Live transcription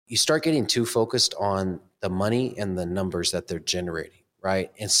you start getting too focused on the money and the numbers that they're generating, right?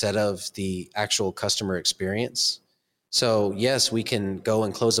 Instead of the actual customer experience. So yes, we can go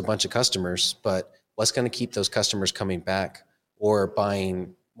and close a bunch of customers, but what's going to keep those customers coming back or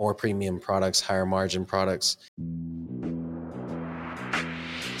buying more premium products, higher margin products?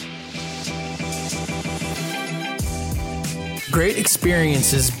 Great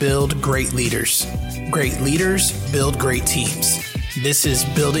experiences build great leaders. Great leaders build great teams. This is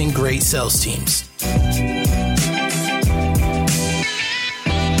Building Great Sales Teams.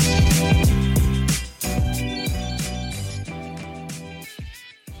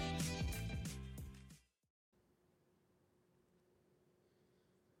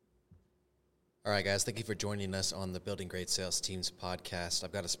 All right, guys, thank you for joining us on the Building Great Sales Teams podcast.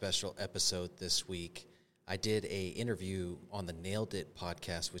 I've got a special episode this week. I did a interview on the Nailed It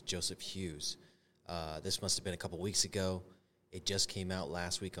podcast with Joseph Hughes. This must have been a couple weeks ago. It just came out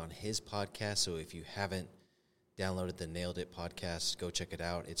last week on his podcast, so if you haven't downloaded the Nailed It podcast, go check it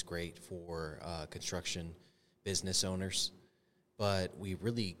out. It's great for construction business owners. But we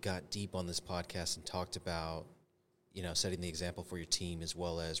really got deep on this podcast and talked about, setting the example for your team as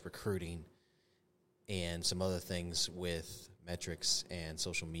well as recruiting and some other things with metrics and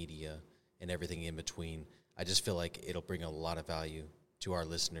social media and everything in between. I just feel like it'll bring a lot of value to our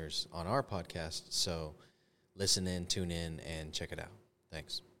listeners on our podcast. So listen in, tune in, and check it out.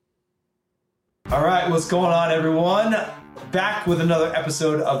 Thanks. All right, what's going on, everyone? Back with another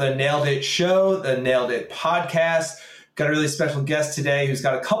episode of the Nailed It Show, the Nailed It podcast. Got a really special guest today who's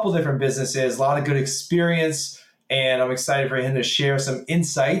got a couple different businesses, a lot of good experience, and I'm excited for him to share some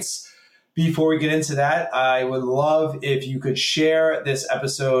insights. Before we get into that, I would love if you could share this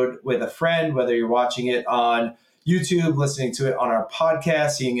episode with a friend, whether you're watching it on YouTube, listening to it on our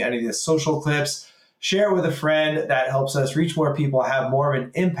podcast, seeing any of the social clips. Share it with a friend. That helps us reach more people, have more of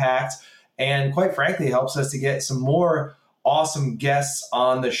an impact, and quite frankly, helps us to get some more awesome guests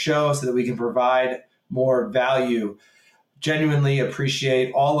on the show so that we can provide more value. Genuinely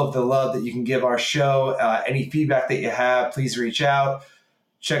appreciate all of the love that you can give our show. Any feedback that you have, please reach out.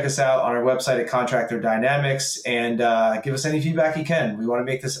 Check us out on our website at Contractor Dynamics and give us any feedback you can. We want to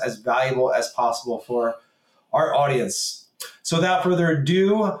make this as valuable as possible for our audience. So without further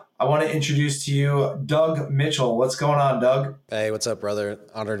ado, I want to introduce to you Doug Mitchell. What's going on, Doug? Hey, what's up, brother?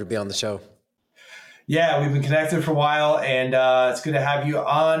 Honored to be on the show. Yeah, we've been connected for a while, and it's good to have you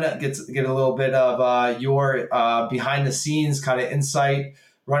on. Get a little bit of your behind the scenes kind of insight,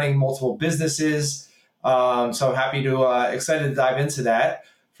 running multiple businesses. So I'm happy to excited to dive into that.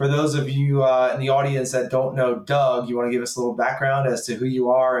 For those of you in the audience that don't know Doug, you want to give us a little background as to who you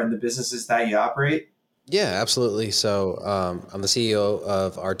are and the businesses that you operate? Yeah, absolutely. So I'm the CEO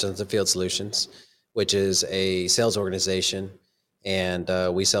of Argenta Field Solutions, which is a sales organization, and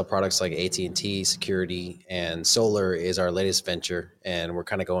we sell products like AT&T, security, and solar is our latest venture, and we're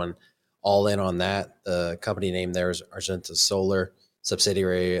kind of going all in on that. The company name there is Argenta Solar,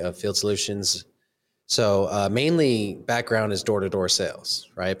 subsidiary of Field Solutions. So mainly background is door-to-door sales,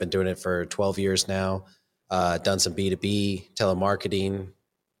 right? Been doing it for 12 years now, done some B2B, telemarketing,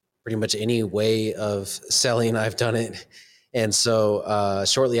 pretty much any way of selling, I've done it. And so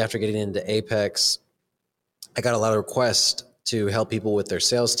shortly after getting into Apex, I got a lot of requests to help people with their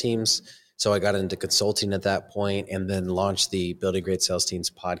sales teams. So I got into consulting at that point and then launched the Building Great Sales Teams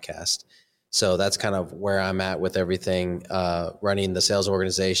podcast. So that's kind of where I'm at with everything, running the sales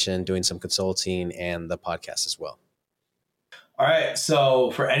organization, doing some consulting, and the podcast as well. All right. So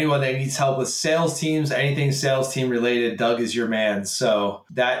for anyone that needs help with sales teams, anything sales team related, Doug is your man. So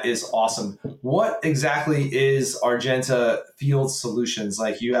that is awesome. What exactly is Argenta Field Solutions?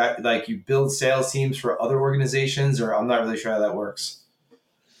 Like you build sales teams for other organizations, or I'm not really sure how that works.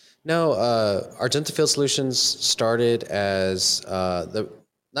 No, Argenta Field Solutions started as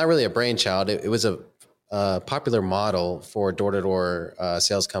not really a brainchild. It was a popular model for door-to-door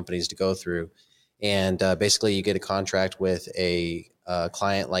sales companies to go through. And basically you get a contract with a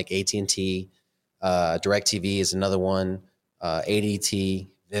client like AT&T, DirecTV is another one, ADT,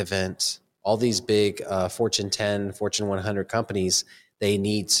 Vivint, all these big Fortune 10, Fortune 100 companies, they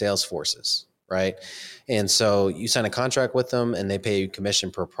need sales forces, right? And so you sign a contract with them and they pay you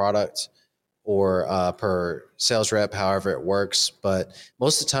commission per product or per sales rep, however it works. But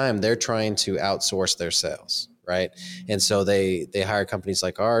most of the time they're trying to outsource their sales, right? And so they hire companies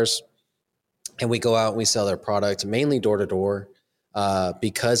like ours, and we go out and we sell their product, mainly door to door.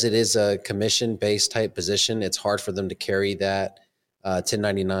 Because it is a commission-based type position, it's hard for them to carry that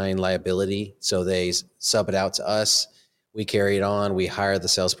 1099 liability. So they sub it out to us. We carry it on. We hire the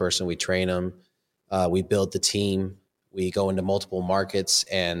salesperson. We train them. We build the team. we go into multiple markets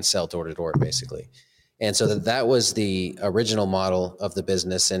and sell door to door, basically. And so that was the original model of the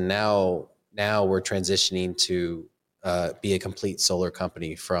business. And now we're transitioning to be a complete solar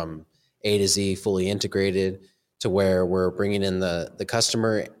company from A to Z, fully integrated, to where we're bringing in the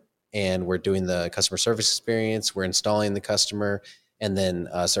customer and we're doing the customer service experience. We're installing the customer and then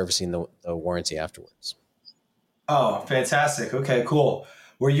servicing the warranty afterwards. Oh, fantastic. Okay, cool.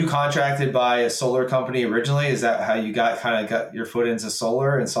 Were you contracted by a solar company originally? Is that how you got your foot into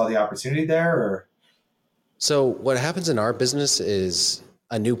solar and saw the opportunity there, or? So what happens in our business is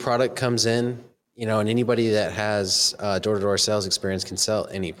a new product comes in, and anybody that has door-to-door sales experience can sell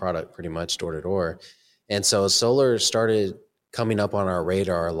any product pretty much door-to-door. And so solar started coming up on our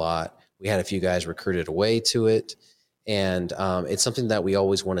radar a lot. We had a few guys recruited away to it, and it's something that we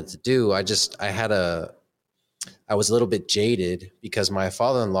always wanted to do. I was a little bit jaded because my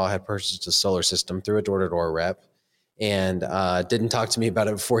father-in-law had purchased a solar system through a door-to-door rep and didn't talk to me about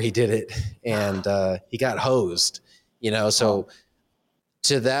it before he did it. And he got hosed, so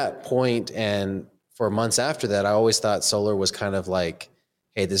to that point, and for months after that, I always thought solar was kind of like,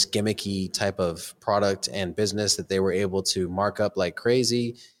 hey, this gimmicky type of product and business that they were able to mark up like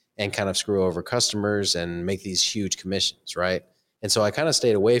crazy and kind of screw over customers and make these huge commissions, right? And so I kind of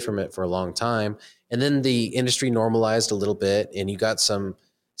stayed away from it for a long time. And then the industry normalized a little bit, and you got some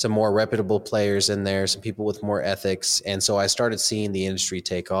more reputable players in there, some people with more ethics. And so I started seeing the industry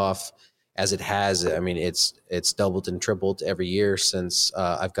take off as it has. I mean, it's doubled and tripled every year since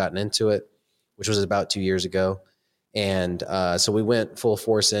I've gotten into it, which was about 2 years ago. And so we went full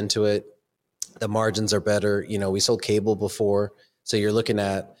force into it. The margins are better. We sold cable before. So you're looking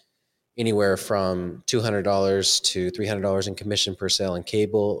at anywhere from $200 to $300 in commission per sale in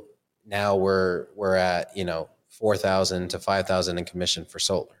cable. Now we're at, $4,000 to $5,000 in commission for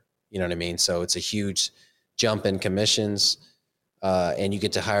solar. You know what I mean? So it's a huge jump in commissions, and you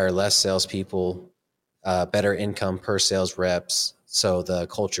get to hire less salespeople, better income per sales reps. So the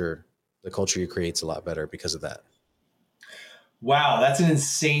culture you create's a lot better because of that. Wow, that's an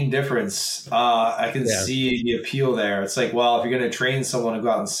insane difference. I can see the appeal there. It's like, well, if you're going to train someone to go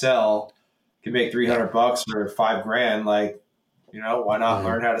out and sell, you can make $300 or $5,000. Like, why not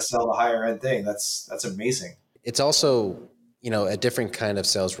learn how to sell the higher end thing? That's amazing. It's also, a different kind of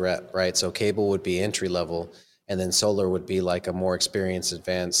sales rep, right? So cable would be entry level, and then solar would be like a more experienced,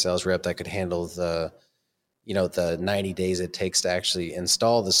 advanced sales rep that could handle the 90 days it takes to actually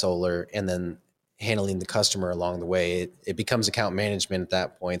install the solar, and then handling the customer along the way. It becomes account management at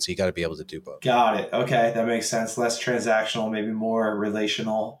that point. So you got to be able to do both. Got it. Okay. That makes sense. Less transactional, maybe more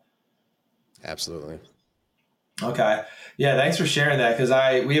relational. Absolutely. Okay. Yeah. Thanks for sharing that. Cause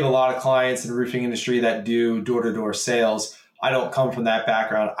we have a lot of clients in the roofing industry that do door-to-door sales. I don't come from that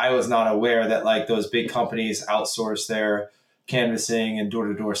background. I was not aware that like those big companies outsource their canvassing and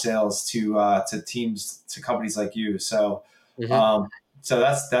door-to-door sales to teams, to companies like you. So, so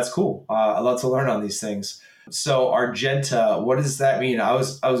that's cool. I love to learn on these things. So Argenta, what does that mean? I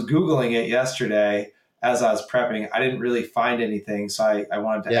was Googling it yesterday as I was prepping. I didn't really find anything. So I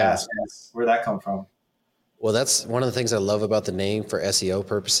wanted to ask where'd that come from? Well, that's one of the things I love about the name for SEO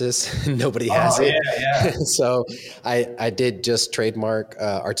purposes. Nobody has it. Yeah. So I did just trademark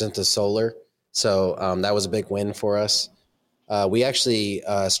Argenta Solar. So that was a big win for us. We actually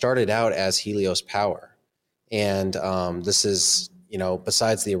started out as Helios Power. And this is,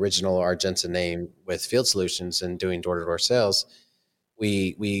 besides the original Argenta name with Field Solutions and doing door-to-door sales,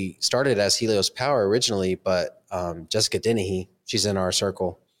 we started as Helios Power originally, but Jessica Dennehy, she's in our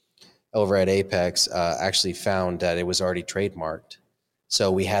circle over at Apex, actually found that it was already trademarked. So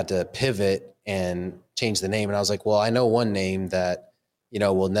we had to pivot and change the name. And I was like, well, I know one name that,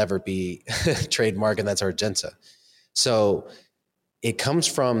 will never be trademarked, and that's Argenta. So it comes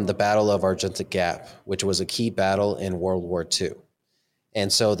from the Battle of Argenta Gap, which was a key battle in World War II.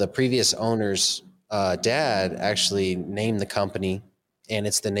 And so the previous owner's dad actually named the company, and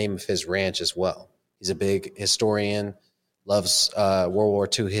it's the name of his ranch as well. He's a big historian, loves World War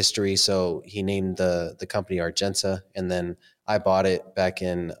II history, so he named the company Argenta. And then I bought it back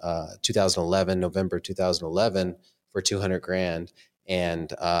in 2011, November 2011, for $200,000,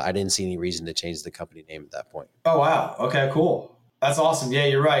 and I didn't see any reason to change the company name at that point. Oh wow! Okay, cool. That's awesome. Yeah,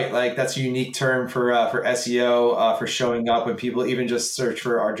 you're right. Like that's a unique term for SEO, for showing up when people even just search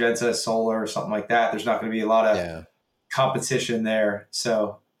for Argenta Solar or something like that. There's not going to be a lot of competition there,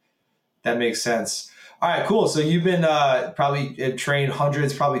 so that makes sense. All right, cool. So you've been probably trained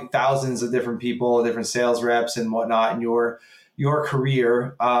hundreds, probably thousands of different people, different sales reps and whatnot in your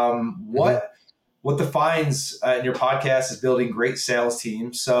career. What defines in your podcast is building great sales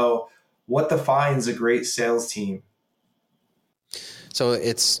teams. So what defines a great sales team? So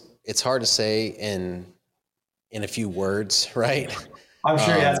it's hard to say in a few words, right? I'm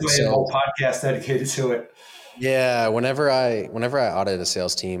sure that's why you have a whole So podcast dedicated to it. yeah, whenever I audit a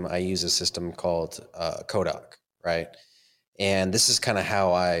sales team, I use a system called Kodak, right? And this is kind of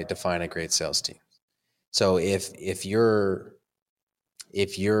how I define a great sales team. So if you're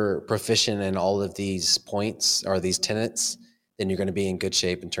proficient in all of these points or these tenets, then you're going to be in good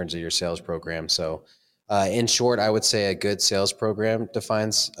shape in terms of your sales program. So, in short, I would say a good sales program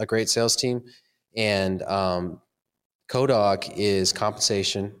defines a great sales team. And CODOC is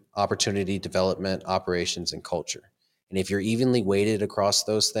compensation, opportunity, development, operations, and culture. And if you're evenly weighted across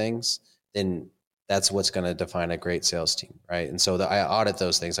those things, then that's what's going to define a great sales team, right? And so I audit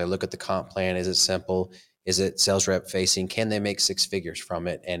those things. I look at the comp plan. Is it simple? Is it sales rep facing? Can they make six figures from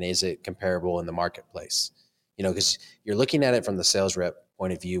it? And is it comparable in the marketplace? Because you're looking at it from the sales rep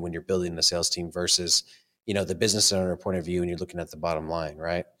point of view when you're building the sales team versus, the business owner point of view and you're looking at the bottom line,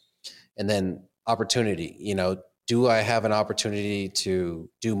 right? And then opportunity, do I have an opportunity to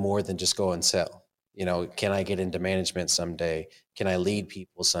do more than just go and sell? Can I get into management someday? Can I lead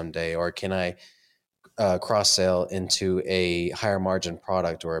people someday? Or can I cross sell into a higher margin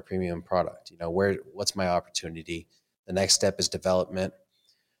product or a premium product? What's my opportunity? The next step is development.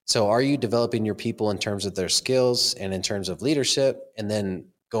 So are you developing your people in terms of their skills and in terms of leadership, and then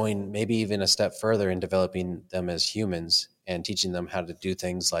going maybe even a step further in developing them as humans and teaching them how to do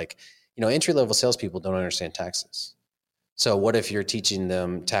things like, entry level salespeople don't understand taxes. So what if you're teaching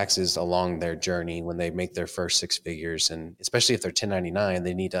them taxes along their journey when they make their first six figures? And especially if they're 1099,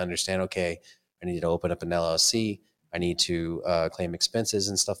 they need to understand, okay, I need to open up an LLC. I need to claim expenses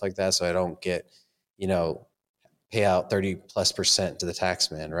and stuff like that. So I don't get, pay out 30+% to the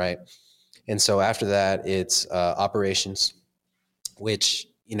tax man, right? And so after that, it's operations, which,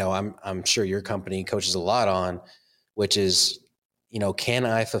 I'm sure your company coaches a lot on, which is, can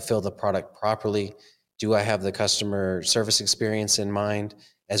I fulfill the product properly? Do I have the customer service experience in mind,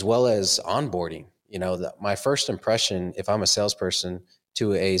 as well as onboarding? My first impression, if I'm a salesperson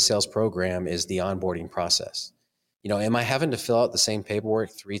to a sales program, is the onboarding process. Am I having to fill out the same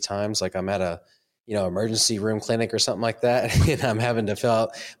paperwork 3 times? Like I'm at a, emergency room clinic or something like that, and I'm having to fill out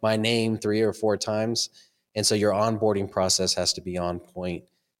my name 3 or 4 times. And so your onboarding process has to be on point,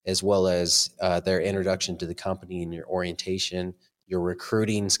 as well as their introduction to the company and your orientation. Your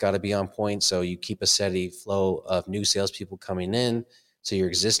recruiting's got to be on point, so you keep a steady flow of new salespeople coming in, so your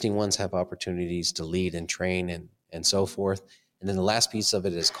existing ones have opportunities to lead and train and so forth. And then the last piece of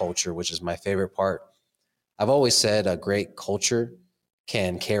it is culture, which is my favorite part. I've always said a great culture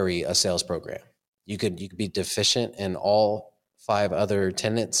can carry a sales program. You could be deficient in all 5 other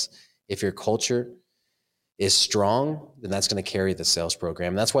tenets. If your culture is strong, then that's going to carry the sales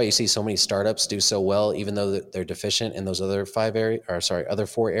program. That's why you see so many startups do so well, even though they're deficient in those other other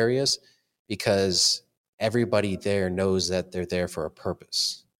 4 areas, because everybody there knows that they're there for a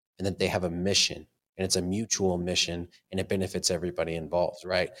purpose and that they have a mission, and it's a mutual mission, and it benefits everybody involved,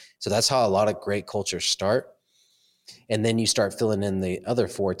 right? So that's how a lot of great cultures start. And then you start filling in the other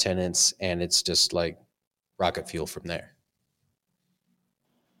 4 tenets, and it's just like rocket fuel from there.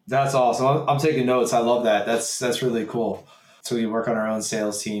 That's awesome. I'm taking notes. I love that. That's really cool. So we work on our own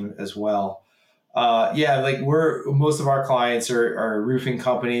sales team as well. Yeah, like most of our clients are roofing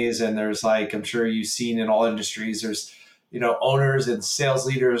companies, and there's like, I'm sure you've seen in all industries, there's, owners and sales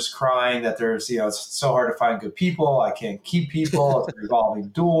leaders crying that there's, it's so hard to find good people. I can't keep people. It's a revolving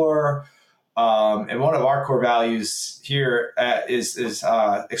door. And one of our core values here is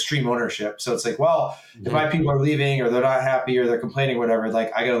extreme ownership. So it's like, well, if my people are leaving or they're not happy or they're complaining, whatever,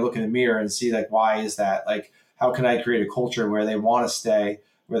 like I got to look in the mirror and see like, why is that? Like, how can I create a culture where they want to stay,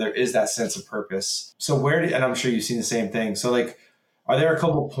 where there is that sense of purpose? So and I'm sure you've seen the same thing. So like, are there a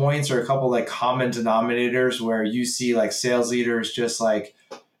couple points or a couple like common denominators where you see like sales leaders just like,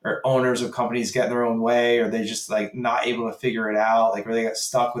 or owners of companies get in their own way, or they just like not able to figure it out, like where they got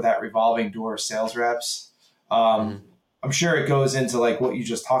stuck with that revolving door of sales reps? I'm sure it goes into like what you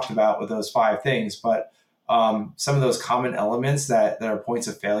just talked about with those 5 things, but some of those common elements that are points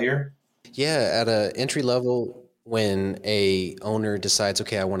of failure. Yeah, at a entry level, when a owner decides,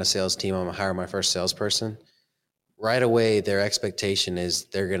 okay, I want a sales team, I'm gonna hire my first salesperson, right away their expectation is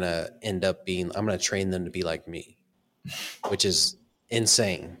they're gonna end up being, I'm gonna train them to be like me, which is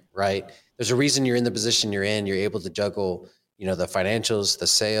insane, right? There's a reason you're in the position you're in. You're able to juggle, the financials, the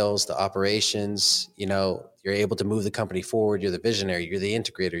sales, the operations, you're able to move the company forward. You're the visionary, you're the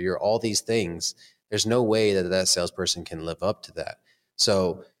integrator, you're all these things. There's no way that salesperson can live up to that.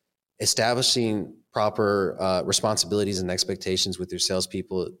 So establishing proper responsibilities and expectations with your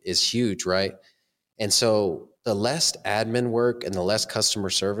salespeople is huge, right? And so the less admin work and the less customer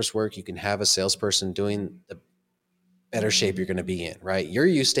service work you can have a salesperson doing, the better shape you're going to be in, right? You're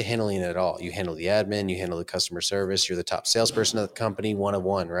used to handling it all. You handle the admin, you handle the customer service, you're the top salesperson of the company, one of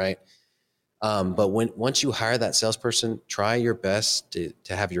one, right? But once you hire that salesperson, try your best to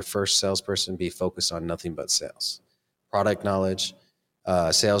have your first salesperson be focused on nothing but sales, product knowledge,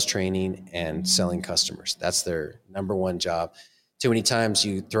 sales training, and selling customers. That's their number one job. Too many times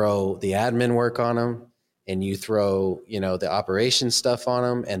you throw the admin work on them and you throw, the operation stuff on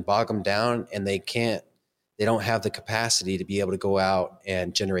them and bog them down, and they don't have the capacity to be able to go out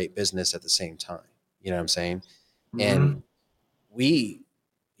and generate business at the same time. You know what I'm saying? Mm-hmm. And we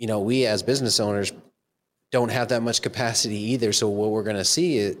as business owners don't have that much capacity either. So what we're going to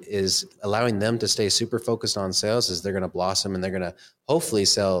see is allowing them to stay super focused on sales, is they're going to blossom and they're going to hopefully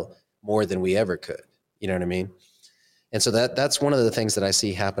sell more than we ever could. You know what I mean? And so that's one of the things that I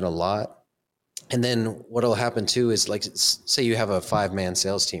see happen a lot. And then what'll happen too is, like, say you have a 5-man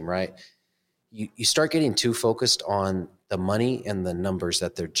sales team, right? You start getting too focused on the money and the numbers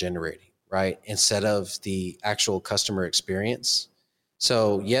that they're generating, right? Instead of the actual customer experience.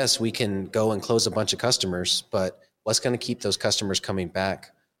 So yes, we can go and close a bunch of customers, but what's going to keep those customers coming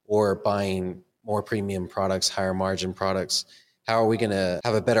back or buying more premium products, higher margin products? How are we going to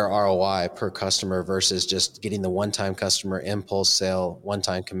have a better ROI per customer versus just getting the one-time customer impulse sale,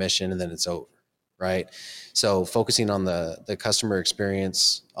 one-time commission, and then it's over, right? So focusing on the customer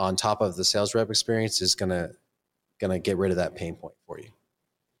experience on top of the sales rep experience is gonna get rid of that pain point for you.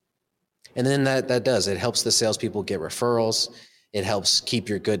 And then it helps the salespeople get referrals. It helps keep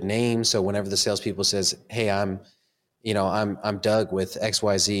your good name. So whenever the salespeople says, "Hey, I'm Doug with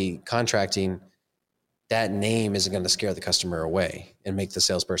XYZ Contracting," that name isn't going to scare the customer away and make the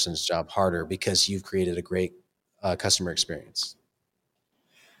salesperson's job harder because you've created a great customer experience.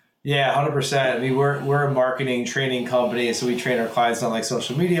 Yeah, 100%. I mean, we're a marketing training company, so we train our clients on like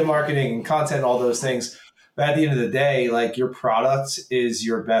social media marketing and content and all those things. But at the end of the day, like, your product is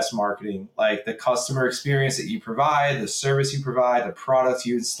your best marketing. Like, the customer experience that you provide, the service you provide, the products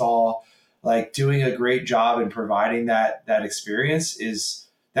you install, like, doing a great job in providing that experience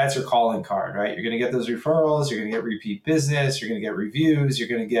that's your calling card, right? You're going to get those referrals, you're going to get repeat business, you're going to get reviews, you're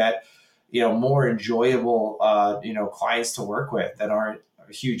going to get more enjoyable clients to work with that aren't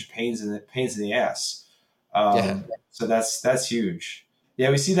huge pains in the ass. Yeah. So that's huge. Yeah,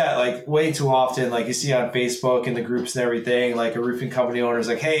 we see that like way too often. Like, you see on Facebook and the groups and everything, like a roofing company owner is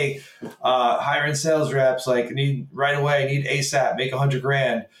like, "Hey, hiring sales reps, like, need right away, need ASAP, make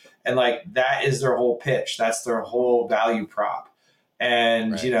 $100,000." And like, that is their whole pitch. That's their whole value prop.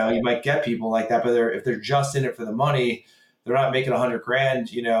 And, Right. You might get people like that, but if they're just in it for the money, they're not making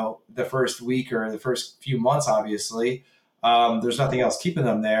 $100,000, the first week or the first few months, obviously. There's nothing else keeping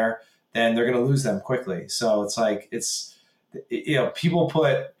them there, then they're going to lose them quickly. So it's like, people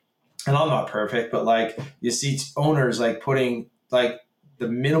put, and I'm not perfect, but like, you see owners like putting like the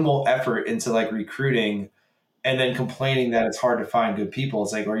minimal effort into like recruiting and then complaining that it's hard to find good people.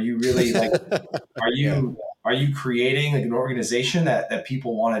 It's like, are you really like, are Yeah. you creating like an organization that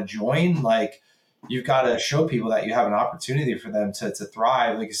people want to join? Like, you've got to show people that you have an opportunity for them to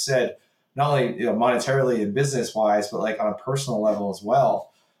thrive. Like you said, not only monetarily and business wise, but like on a personal level as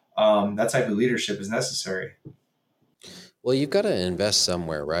well. That type of leadership is necessary. Well, you've got to invest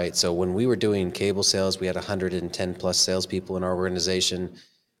somewhere, right? So when we were doing cable sales, we had 110 plus salespeople in our organization.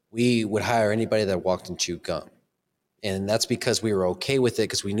 We would hire anybody that walked and chewed gum. And that's because we were okay with it,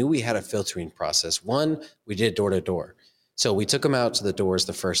 because we knew we had a filtering process. One, we did door to door. So we took them out to the doors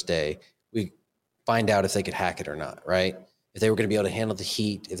the first day. We find out if they could hack it or not, right? If they were going to be able to handle the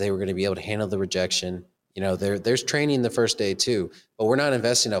heat, if they were going to be able to handle the rejection. There's training the first day too, but we're not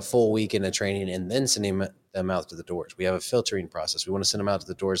investing a full week into training and then sending them out to the doors. We have a filtering process. We want to send them out to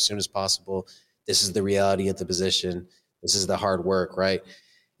the doors as soon as possible. This is the reality of the position. This is the hard work, right?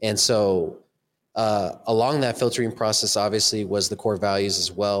 And so along that filtering process, obviously, was the core values as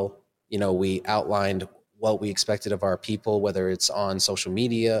well. We outlined what we expected of our people, whether it's on social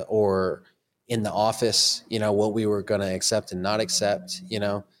media or in the office, what we were going to accept and not accept,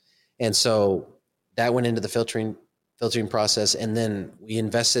 And so that went into the filtering process. And then we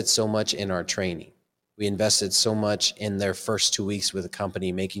invested so much in our training. We invested so much in their first 2 weeks with the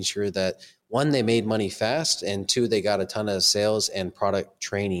company, making sure that, one, they made money fast, and two, they got a ton of sales and product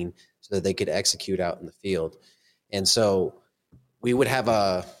training so that they could execute out in the field. And so we would have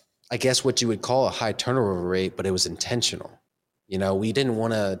I guess what you would call a high turnover rate, but it was intentional. We didn't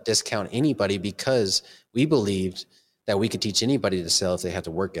want to discount anybody because we believed that we could teach anybody to sell if they had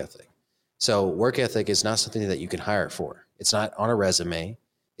the work ethic. So work ethic is not something that you can hire for. It's not on a resume.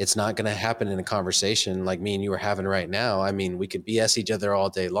 It's not going to happen in a conversation like me and you are having right now. I mean, we could BS each other all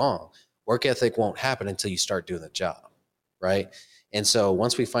day long. Work ethic won't happen until you start doing the job, right? And so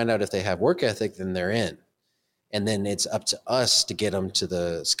once we find out if they have work ethic, then they're in. And then it's up to us to get them to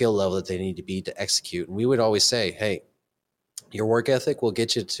the skill level that they need to be to execute. And we would always say, hey, your work ethic will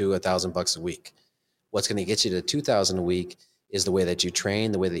get you to $1,000 a week. What's going to get you to 2,000 a week is the way that you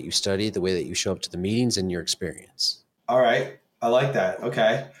train, the way that you study, the way that you show up to the meetings, and your experience. All right. I like that.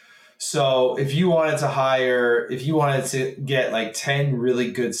 Okay. So if you wanted to get like 10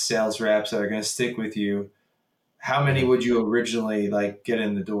 really good sales reps that are going to stick with you, how many would you originally like get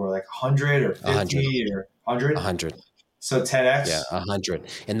in the door? Like 100 or 50 100. or 100? 100. So 10x? Yeah, 100.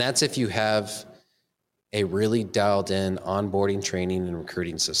 And that's if you have a really dialed in onboarding, training, and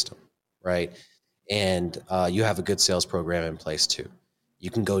recruiting system, right? And you have a good sales program in place too.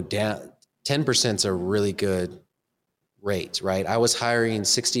 You can go down. 10% is a really good rate, right? I was hiring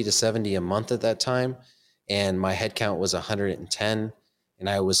 60 to 70 a month at that time, and my headcount was 110, and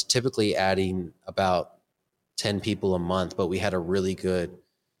I was typically adding about 10 people a month, but we had a really good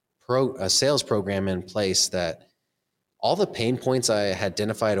sales program in place that all the pain points I had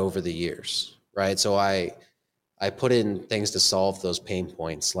identified over the years, right? So I put in things to solve those pain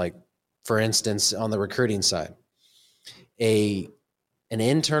points. Like, for instance, on the recruiting side, an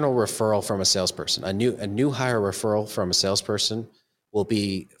internal referral from a salesperson, a new hire referral from a salesperson will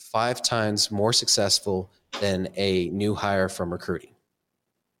be 5 times more successful than a new hire from recruiting,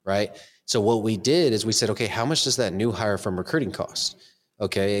 right? So what we did is we said, okay, how much does that new hire from recruiting cost?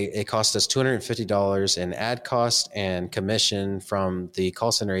 Okay, it cost us $250 in ad cost and commission from the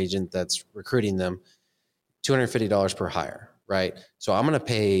call center agent that's recruiting them, $250 per hire, right? So I'm going to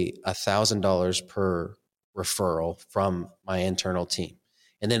pay $1,000 per referral from my internal team.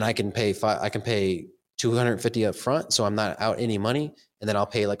 And then I can pay 250 up front, so I'm not out any money, and then I'll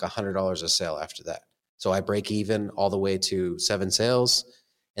pay like $100 a sale after that. So I break even all the way to 7 sales,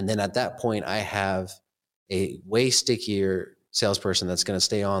 and then at that point I have a way stickier salesperson that's going to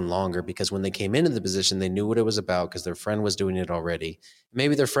stay on longer, because when they came into the position, they knew what it was about because their friend was doing it already.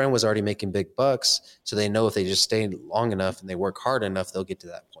 Maybe their friend was already making big bucks, so they know if they just stay long enough and they work hard enough, they'll get to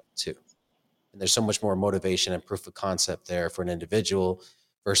that point too. And there's so much more motivation and proof of concept there for an individual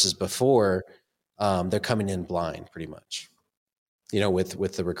versus before they're coming in blind pretty much,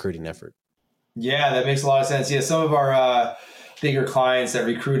 with the recruiting effort. Yeah, that makes a lot of sense. Yeah, some of our bigger clients that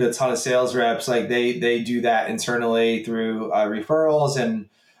recruit a ton of sales reps, like they do that internally through referrals. And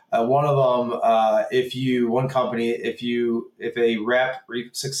one of them, if a rep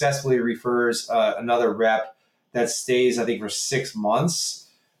successfully refers another rep that stays, I think, for 6 months,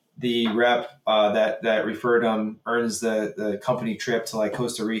 the rep that referred them earns the company trip to like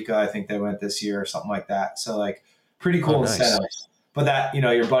Costa Rica. I think they went this year or something like that. So like pretty cool incentive. Nice. But that,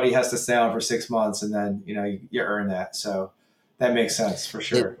 your buddy has to stay on for 6 months, and then, you earn that. So that makes sense for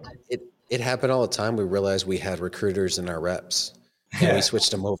sure. It happened all the time. We realized we had recruiters in our reps, and we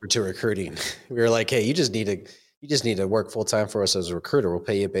switched them over to recruiting. We were like, hey, you just need to work full time for us as a recruiter. We'll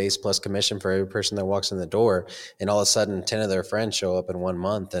pay you a base plus commission for every person that walks in the door. And all of a sudden 10 of their friends show up in 1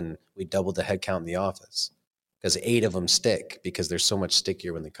 month, and we doubled the headcount in the office because 8 of them stick, because they're so much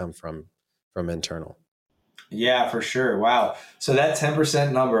stickier when they come from internal. Yeah, for sure. Wow. So that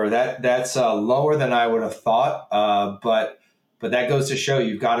 10% number, that's lower than I would have thought. But that goes to show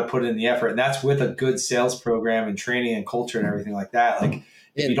you've got to put in the effort, and that's with a good sales program and training and culture and everything like that. Like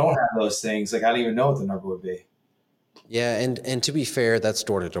if you don't have those things, like I don't even know what the number would be. Yeah. And to be fair, that's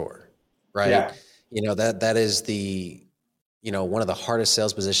door to door, right? Yeah. That is the, one of the hardest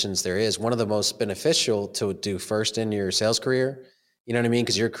sales positions there is, one of the most beneficial to do first in your sales career. You know what I mean?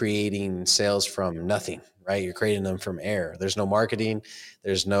 Because you're creating sales from nothing, right? You're creating them from air. There's no marketing.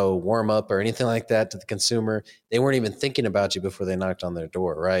 There's no warm up or anything like that to the consumer. They weren't even thinking about you before they knocked on their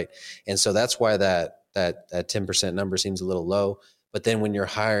door, right? And so that's why that 10% number seems a little low. But then when you're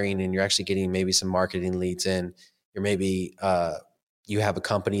hiring and you're actually getting maybe some marketing leads in, you're maybe you have a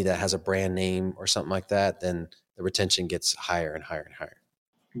company that has a brand name or something like that, then the retention gets higher and higher and higher.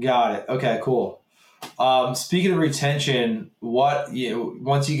 Got it. Okay, cool. Speaking of retention, once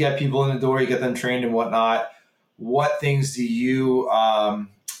you get people in the door, you get them trained and whatnot, what things do you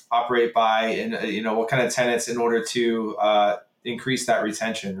operate by, and what kind of tenets in order to increase that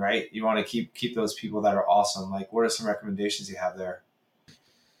retention, right? You want to keep those people that are awesome. Like, what are some recommendations you have there?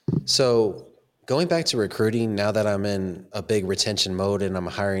 So going back to recruiting, now that I'm in a big retention mode and I'm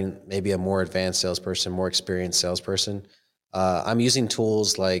hiring maybe a more advanced salesperson, more experienced salesperson, I'm using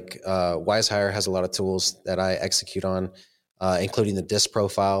tools like WiseHire has a lot of tools that I execute on, including the DISC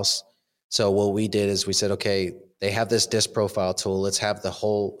profiles. So what we did is we said, okay, They have this disc profile tool. Let's have the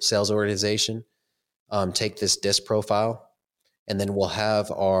whole sales organization take this disc profile, and then we'll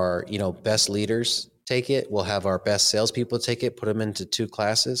have our, best leaders take it. We'll have our best salespeople take it, put them into 2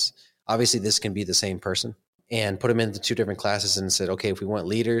 classes. Obviously, this can be the same person, and put them into 2 different classes and said, okay, if we want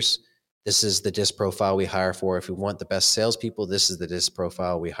leaders, this is the disc profile we hire for. If we want the best salespeople, this is the disc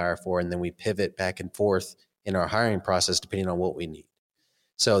profile we hire for. And then we pivot back and forth in our hiring process depending on what we need.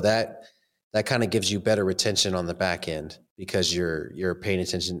 So that kind of gives you better retention on the back end because you're paying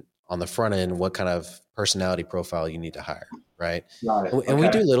attention on the front end what kind of personality profile you need to hire, right? Got it. And we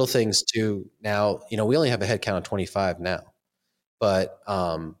do little things too now. We only have a headcount of 25 now, but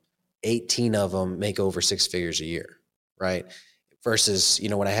 18 of them make over 6 figures a year, right? Versus,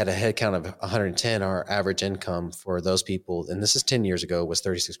 when I had a headcount of 110, our average income for those people, and this is 10 years ago, was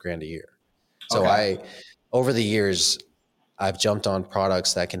 36 grand a year. So over the years, I've jumped on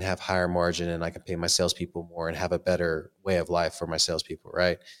products that can have higher margin, and I can pay my salespeople more and have a better way of life for my salespeople,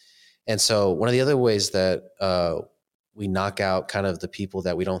 right? And so one of the other ways that we knock out kind of the people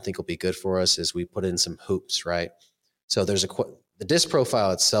that we don't think will be good for us is we put in some hoops, right? So there's the disc profile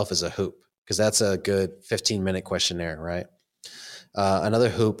itself is a hoop because that's a good 15-minute questionnaire, right? Another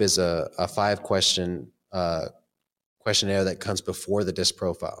hoop is a 5-question questionnaire that comes before the disc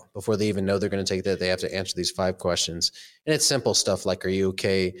profile. Before they even know they're going to take that, they have to answer these 5 questions. And it's simple stuff like, are you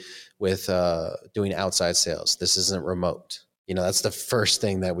okay with doing outside sales? This isn't remote. That's the first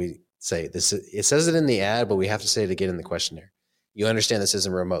thing that we say. It says it in the ad, but we have to say it again in the questionnaire. You understand this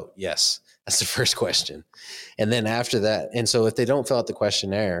isn't remote? Yes. That's the first question. And then after that, and so if they don't fill out the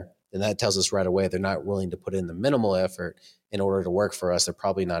questionnaire, then that tells us right away they're not willing to put in the minimal effort in order to work for us. They're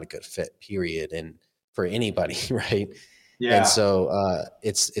probably not a good fit, period. And for anybody, right? Yeah. And so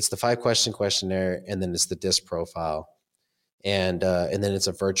it's the 5-question questionnaire, and then it's the disc profile, and then it's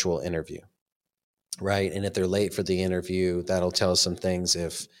a virtual interview, right? And if they're late for the interview, that'll tell us some things.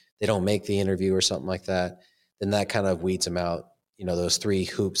 If they don't make the interview or something like that, then that kind of weeds them out. Those 3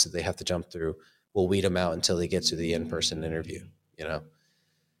 hoops that they have to jump through, we'll weed them out until they get to the in-person interview,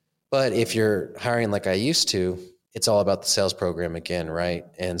 But if you're hiring like I used to, it's all about the sales program again, right?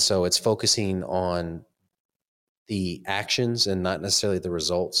 And so it's focusing on the actions and not necessarily the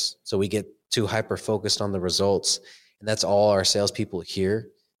results. So we get too hyper focused on the results, and that's all our salespeople hear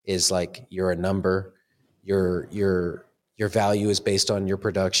is like, you're a number, your value is based on your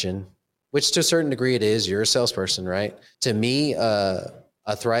production, which to a certain degree it is. You're a salesperson, right? To me, a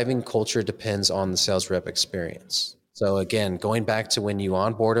thriving culture depends on the sales rep experience. So again, going back to when you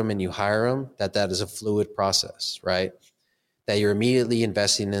onboard them and you hire them, that is a fluid process, right? That you're immediately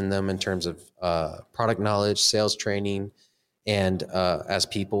investing in them in terms of product knowledge, sales training, and as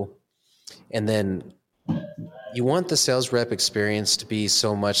people. And then you want the sales rep experience to be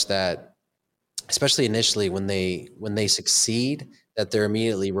so much that, especially initially when they succeed, that they're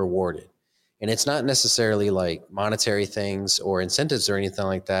immediately rewarded. And it's not necessarily like monetary things or incentives or anything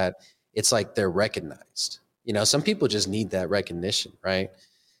like that. It's like they're recognized. Some people just need that recognition, right?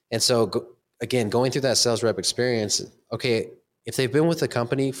 And so again, going through that sales rep experience, okay, if they've been with the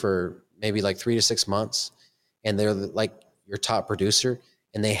company for maybe like 3 to 6 months and they're like your top producer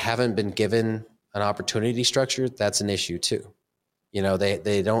and they haven't been given an opportunity structure, that's an issue too.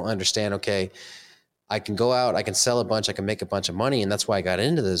 They don't understand, okay, I can go out, I can sell a bunch, I can make a bunch of money, and that's why I got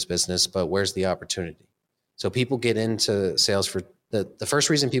into this business, but where's the opportunity? So people get into sales for the first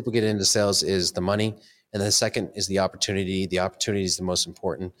reason people get into sales is the money. And the second is the opportunity. The opportunity is the most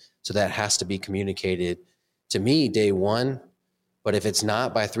important. So that has to be communicated to me day one. But if it's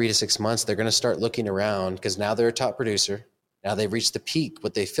not, by 3 to 6 months, they're going to start looking around because now they're a top producer. Now they've reached the peak,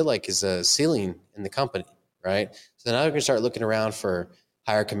 what they feel like is a ceiling in the company, right? So now they're going to start looking around for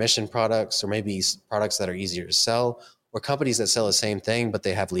higher commission products, or maybe products that are easier to sell, or companies that sell the same thing, but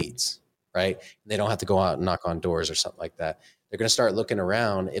they have leads, right? They don't have to go out and knock on doors or something like that. They're going to start looking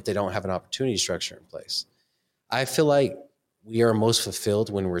around if they don't have an opportunity structure in place. I feel like we are most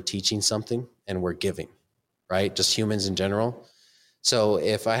fulfilled when we're teaching something and we're giving, right? Just humans in general. So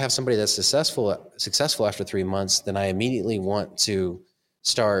if I have somebody that's successful after 3 months, then I immediately want to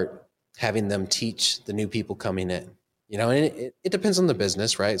start having them teach the new people coming in. And it depends on the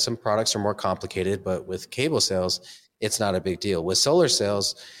business, right? Some products are more complicated, but with cable sales, it's not a big deal. With solar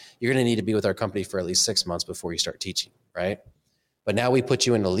sales, you're going to need to be with our company for at least 6 months before you start teaching, right? But now we put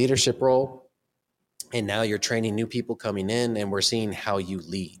you in a leadership role, and now you're training new people coming in, and we're seeing how you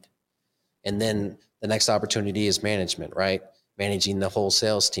lead. And then the next opportunity is management, right? Managing the whole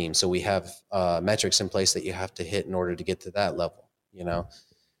sales team. So we have metrics in place that you have to hit in order to get to that level,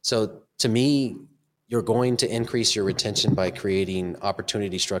 So to me, you're going to increase your retention by creating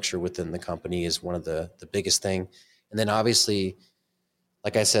opportunity structure within the company is one of the biggest thing. And then obviously,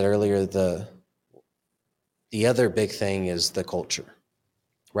 like I said earlier, the other big thing is the culture,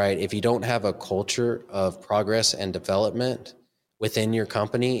 right? If you don't have a culture of progress and development within your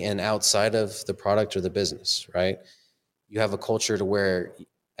company and outside of the product or the business, right? You have a culture to where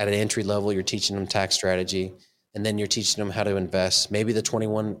at an entry level, you're teaching them tax strategy, and then you're teaching them how to invest. Maybe the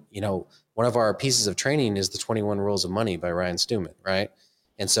 21, one of our pieces of training is the 21 Rules of Money by Ryan Stewman, right?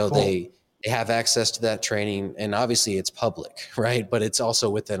 And so Cool. they have access to that training, and obviously it's public, right? But it's also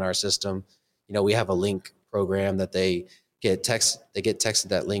within our system. We have a link program that they get texted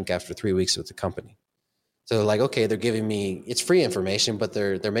that link after 3 weeks with the company. So they're like, okay, they're giving me, it's free information, but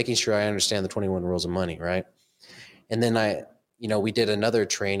they're making sure I understand the 21 Rules of Money, right? And then we did another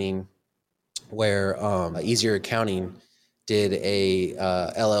training where Easier Accounting did a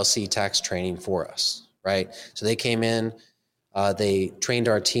LLC tax training for us, right? So they came in, they trained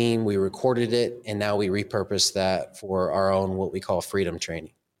our team, we recorded it, and now we repurposed that for our own what we call freedom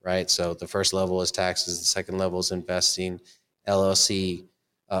training, right? So the first level is taxes, the second level is investing, LLC,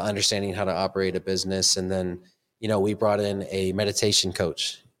 understanding how to operate a business, and then we brought in a meditation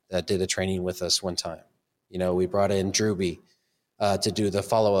coach that did a training with us one time. We brought in Drewby to do the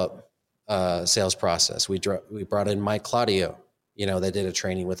follow-up sales process. We brought in Mike Claudio, that did a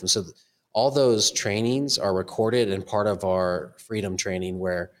training with him. So all those trainings are recorded and part of our freedom training,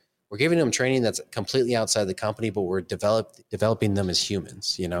 where we're giving them training that's completely outside the company, but we're developing them as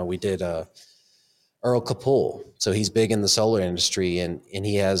humans. We did Earl Capul. So he's big in the solar industry, and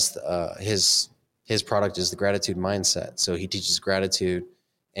he has his product is the gratitude mindset. So he teaches gratitude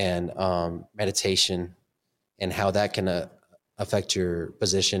and meditation and how that can affect your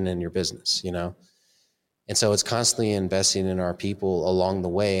position in your business, And so it's constantly investing in our people along the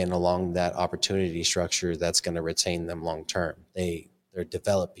way and along that opportunity structure that's going to retain them long term. They're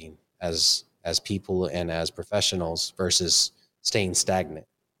developing as people and as professionals versus staying stagnant.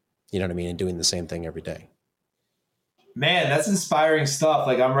 You know what I mean? And doing the same thing every day. Man, that's inspiring stuff.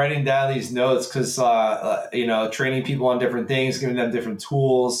 Like, I'm writing down these notes because, training people on different things, giving them different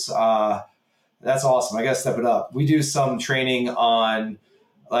tools. That's awesome. I got to step it up. We do some training on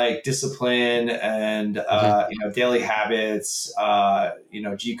like discipline and, daily habits,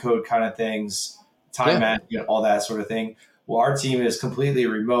 G code kind of things, time management, all that sort of thing. Well, our team is completely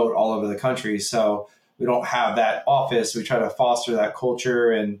remote all over the country. So we don't have that office. We try to foster that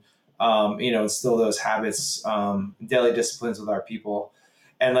culture and, instill those habits, daily disciplines with our people.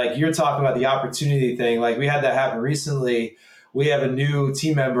 And like you're talking about the opportunity thing, like we had that happen recently. We have a new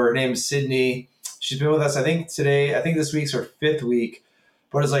team member named Sydney. She's been with us, I think this week's her 5th week,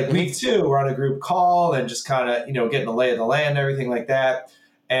 but it's like week 2, we're on a group call and just kind of, getting the lay of the land and everything like that.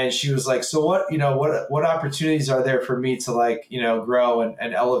 And she was like, so what opportunities are there for me to grow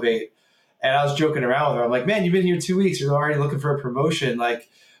and elevate? And I was joking around with her. I'm like, man, you've been here 2 weeks. You're already looking for a promotion.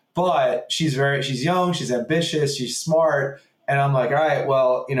 But she's young, she's ambitious, she's smart. And I'm like, all right,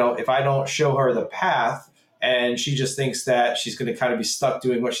 well, if I don't show her the path and she just thinks that she's going to kind of be stuck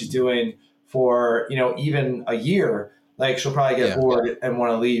doing what she's doing for, even a year, like she'll probably get bored and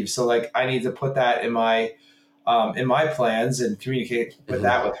want to leave. So like, I need to put that in my plans and communicate with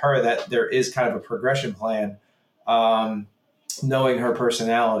that with her, that there is kind of a progression plan, knowing her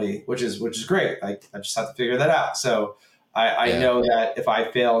personality, which is great. I just have to figure that out. So I know that if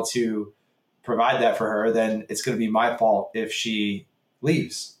I fail to provide that for her, then it's going to be my fault if she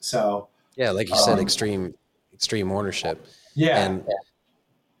leaves. So like you said, extreme ownership. And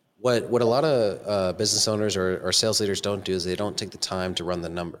what a lot of business owners or sales leaders don't do is they don't take the time to run the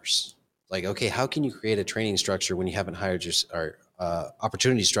numbers. Like, okay, how can you create a training structure when you haven't hired or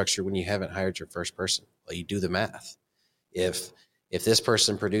opportunity structure when you haven't hired your first person? Well, you do the math. If this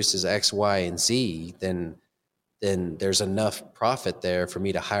person produces X, Y, and Z, then there's enough profit there for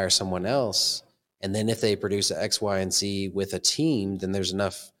me to hire someone else. And then if they produce X, Y, and Z with a team, then there's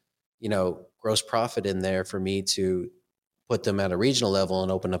enough, gross profit in there for me to put them at a regional level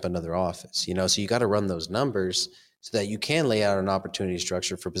and open up another office, So you got to run those numbers so that you can lay out an opportunity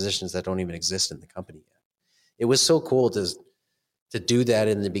structure for positions that don't even exist in the company yet. It was so cool to do that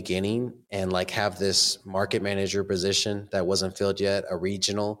in the beginning and like have this market manager position that wasn't filled yet, a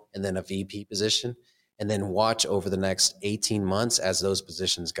regional, and then a VP position, and then watch over the next 18 months as those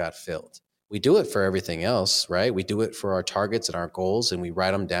positions got filled. We do it for everything else, right? We do it for our targets and our goals, and we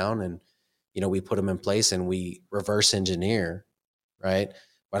write them down and, we put them in place and we reverse engineer, right?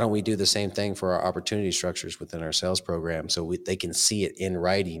 Why don't we do the same thing for our opportunity structures within our sales program so they can see it in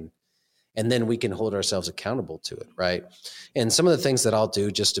writing, and then we can hold ourselves accountable to it, right? And some of the things that I'll do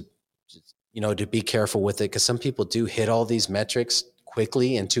just to be careful with it, because some people do hit all these metrics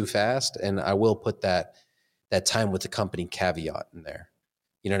quickly and too fast. And I will put that time with the company caveat in there.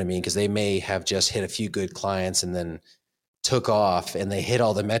 You know what I mean? Because they may have just hit a few good clients and then took off and they hit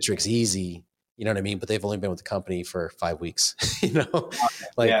all the metrics easy. You know what I mean? But they've only been with the company for 5 weeks.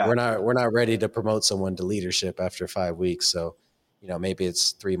 We're not ready to promote someone to leadership after 5 weeks. So, maybe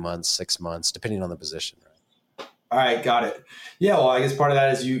it's 3 months, 6 months, depending on the position. Right? All right, got it. Yeah, well, I guess part of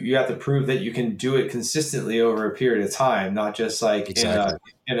that is you have to prove that you can do it consistently over a period of time, not just like Exactly.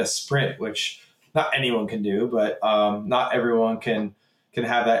 in a sprint, which not anyone can do, but not everyone can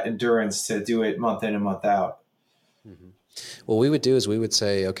have that endurance to do it month in and month out. Mm-hmm. What we would do is we would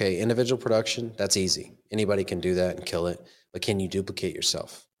say, okay, individual production, that's easy. Anybody can do that and kill it. But can you duplicate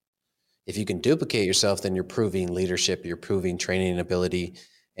yourself? If you can duplicate yourself, then you're proving leadership, you're proving training ability.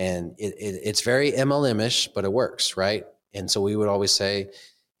 And it's very MLM-ish, but it works, right? And so we would always say,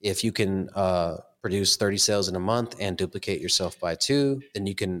 if you can produce 30 sales in a month and duplicate yourself by 2, then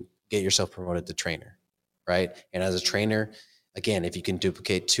you can get yourself promoted to trainer, right? And as a trainer, again, if you can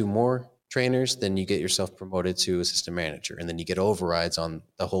duplicate 2 more trainers, then you get yourself promoted to assistant manager, and then you get overrides on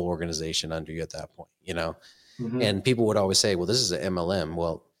the whole organization under you at that point, Mm-hmm. And people would always say, well, this is an MLM.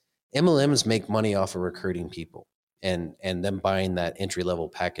 Well, MLMs make money off of recruiting people and them buying that entry level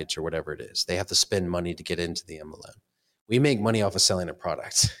package or whatever it is. They have to spend money to get into the MLM. We make money off of selling a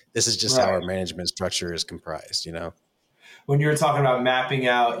product. This is just how our management structure is comprised, When you were talking about mapping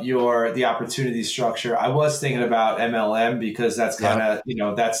out the opportunity structure, I was thinking about MLM, because that's kind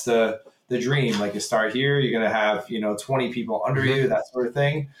of, that's the dream. Like, you start here, you're going to have, 20 people under you, that sort of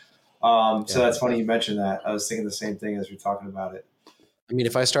thing. So that's funny you mentioned that. I was thinking the same thing as we're talking about it. I mean,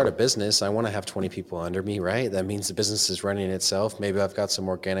 if I start a business, I want to have 20 people under me, right? That means the business is running itself. Maybe I've got some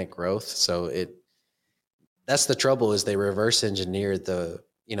organic growth. So that's the trouble, is they reverse engineered the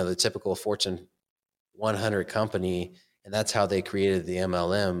typical Fortune 100 company. And that's how they created the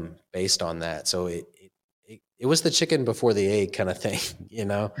MLM based on that. So it was the chicken before the egg kind of thing,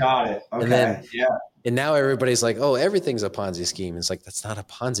 Got it. Okay. And now everybody's like, oh, everything's a Ponzi scheme. It's like, that's not a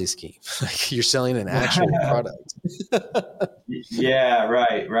Ponzi scheme. Like, you're selling an actual product. Yeah,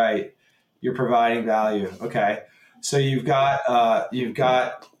 right. You're providing value. Okay. So you've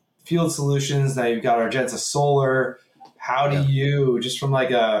got Field Solutions, now you've got Argenta Solar. How do you, just from like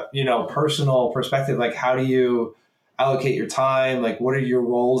a personal perspective, like, how do you allocate your time? Like, what are your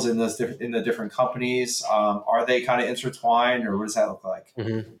roles in the different companies? Are they kind of intertwined, or what does that look like?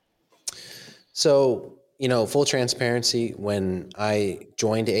 Mm-hmm. So, full transparency, when I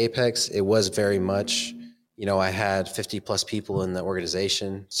joined Apex, it was very much, I had 50 plus people in the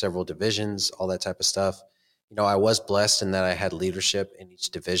organization, several divisions, all that type of stuff. I was blessed in that I had leadership in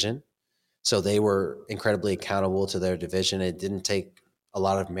each division. So they were incredibly accountable to their division. It didn't take a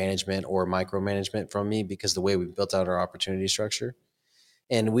lot of management or micromanagement from me, because the way we built out our opportunity structure,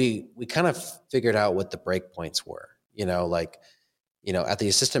 and we kind of figured out what the breakpoints were, at the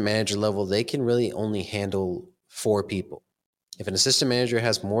assistant manager level, they can really only handle 4 people. If an assistant manager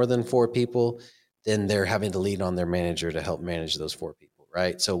has more than 4 people, then they're having to lean on their manager to help manage those 4 people,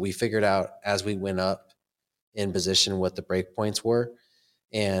 right? So we figured out as we went up in position what the breakpoints were.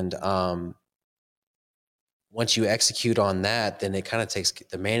 And once you execute on that, then it kind of takes,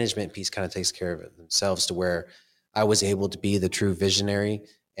 the management piece kind of takes care of it themselves, to where I was able to be the true visionary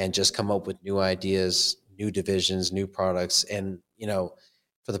and just come up with new ideas, new divisions, new products. And,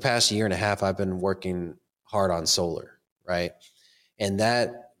 for the past year and a half, I've been working hard on solar, right? And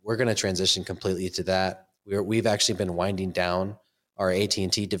that we're going to transition completely to that. We've actually been winding down our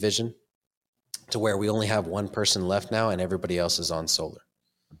AT&T division to where we only have 1 person left now, and everybody else is on solar.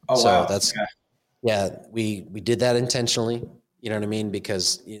 Oh, so wow. That's, we did that intentionally. You know what I mean?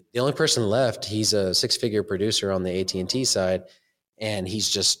 Because the only person left, he's a 6-figure producer on the AT&T side, and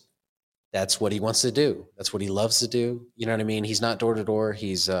that's what he wants to do. That's what he loves to do. You know what I mean? He's not door to door.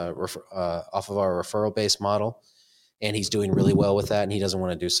 He's off of our referral based model, and he's doing really well with that. And he doesn't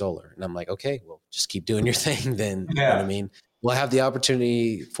want to do solar. And I'm like, okay, well, just keep doing your thing then. You know what I mean? We'll have the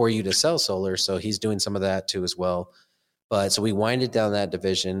opportunity for you to sell solar. So he's doing some of that too as well. But so we winded down that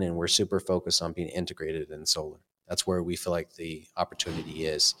division, and we're super focused on being integrated in solar. That's where we feel like the opportunity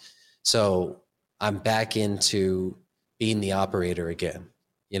is. So I'm back into being the operator again.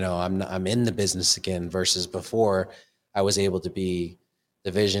 I'm in the business again, versus before I was able to be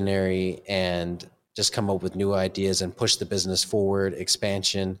the visionary and just come up with new ideas and push the business forward,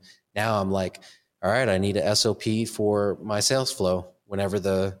 expansion. Now I'm like, all right, I need a SOP for my sales flow.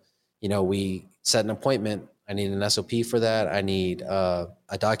 Whenever we set an appointment, I need an SOP for that. I need a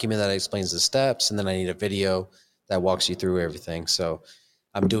document that explains the steps, and then I need a video that walks you through everything. So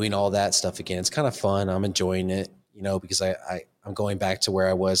I'm doing all that stuff again. It's kind of fun. I'm enjoying it, because I'm going back to where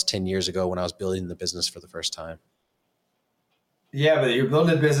I was 10 years ago when I was building the business for the first time. Yeah, but you're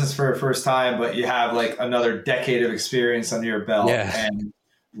building a business for the first time, but you have like another decade of experience under your belt Yeah. and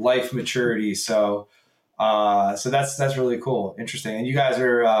life maturity. So that's really cool, interesting. And you guys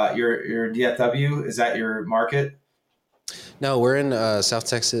are you're DFW. Is that your market? No, we're in South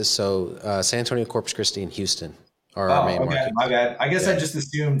Texas. So San Antonio, Corpus Christi, and Houston are our Oh, main okay, my markets. bad. I guess I Yeah. just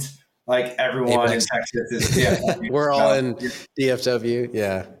assumed like everyone in Apex. Texas is DFW. We're all No. in DFW.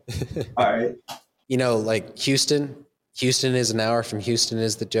 Yeah. All right. Like Houston is an hour from Houston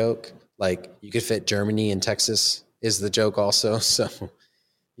is the joke. Like you could fit Germany and Texas is the joke also. So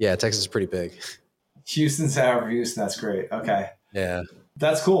yeah, Texas is pretty big. Houston's out of Houston. That's great. Okay. Yeah.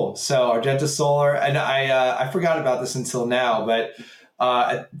 That's cool. So Argenta Solar, and I forgot about this until now, but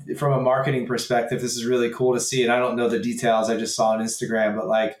from a marketing perspective, this is really cool to see. And I don't know the details. I just saw on Instagram, but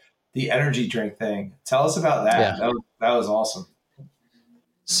like the energy drink thing. Tell us about that. Yeah. That was awesome.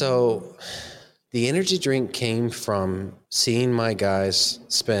 So the energy drink came from seeing my guys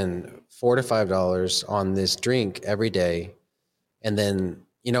spend $4 to $5 on this drink every day. And then,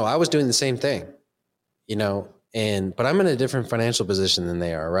 I was doing the same thing, but I'm in a different financial position than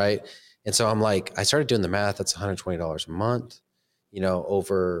they are. Right. And so I'm like, I started doing the math. That's $120 a month,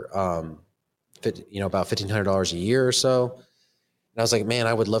 over, about $1,500 a year or so. And I was like, man,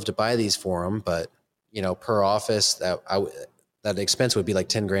 I would love to buy these for them, but per office that expense would be like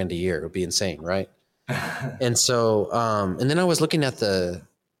 10 grand a year. It would be insane. Right. And so, and then I was looking at the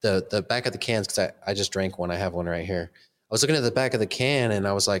back of the cans because I just drank one. I have one right here. I was looking at the back of the can and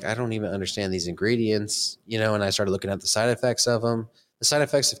I was like, I don't even understand these ingredients, and I started looking at the side effects of them, the side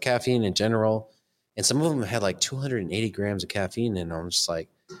effects of caffeine in general. And some of them had like 280 grams of caffeine in them. I'm just like,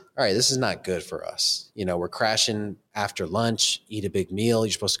 all right, this is not good for us. We're crashing after lunch, eat a big meal.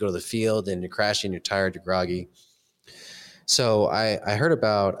 You're supposed to go to the field and you're crashing, you're tired, you're groggy. So I heard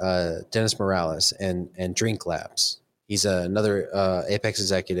about Dennis Morales and Drink Labs. He's another Apex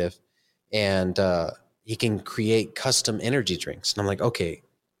executive, and he can create custom energy drinks. And I'm like, okay,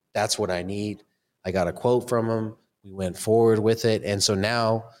 that's what I need. I got a quote from him. We went forward with it. And so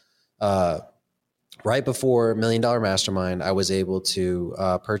now, right before $1 Million Mastermind, I was able to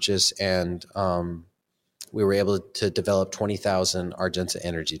purchase and we were able to develop 20,000 Argenta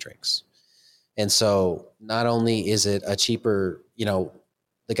energy drinks. And so not only is it a cheaper, the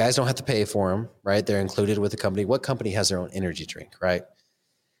guys don't have to pay for them, right? They're included with the company. What company has their own energy drink, right?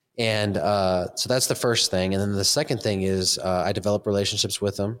 And so that's the first thing. And then the second thing is I develop relationships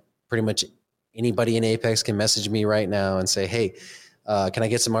with them. Pretty much anybody in Apex can message me right now and say, hey, can I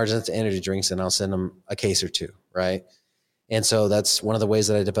get some Argenta energy drinks? And I'll send them a case or two, right? And so that's one of the ways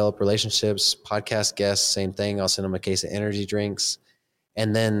that I develop relationships. Podcast guests, same thing. I'll send them a case of energy drinks.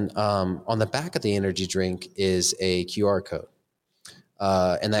 And then on the back of the energy drink is a QR code.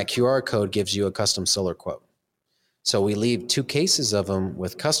 And that QR code gives you a custom solar quote. So we leave 2 cases of them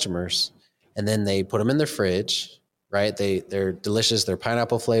with customers, and then they put them in their fridge, right? They're delicious. They're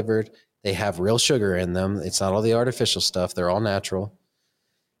pineapple flavored. They have real sugar in them. It's not all the artificial stuff. They're all natural.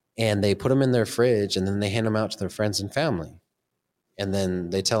 And they put them in their fridge, and then they hand them out to their friends and family. And then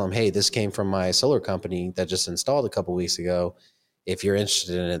they tell them, hey, this came from my solar company that just installed a couple weeks ago. If you're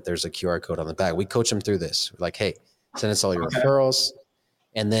interested in it, there's a QR code on the back. We coach them through this. We're like, hey, send us all your referrals.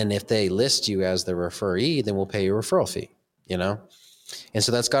 And then if they list you as the referee, then we'll pay you a referral fee, And so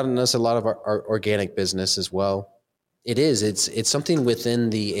that's gotten us a lot of our organic business as well. It's something within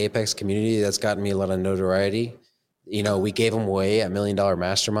the Apex community that's gotten me a lot of notoriety. We gave them away at $1 Million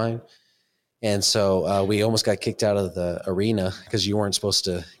Mastermind. And so we almost got kicked out of the arena because you weren't supposed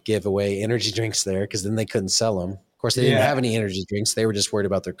to give away energy drinks there because then they couldn't sell them. Of course, they didn't have any energy drinks. They were just worried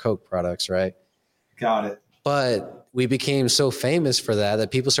about their Coke products, right? Got it. But we became so famous for that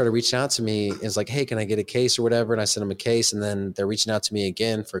people started reaching out to me. It's like, hey, can I get a case or whatever? And I sent them a case. And then they're reaching out to me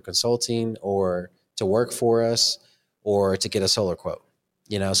again for consulting or to work for us or to get a solar quote.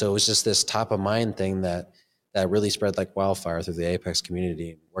 So it was just this top of mind thing that really spread like wildfire through the Apex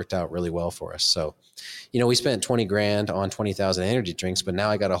community and worked out really well for us. So, we spent 20 grand on 20,000 energy drinks, but now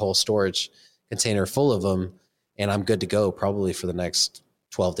I got a whole storage container full of them and I'm good to go probably for the next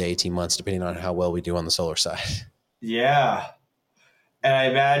 12 to 18 months, depending on how well we do on the solar side. Yeah. And I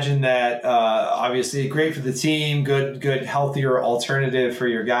imagine that obviously great for the team, good, healthier alternative for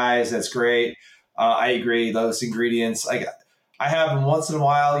your guys. That's great. I agree. Those ingredients, like I have them once in a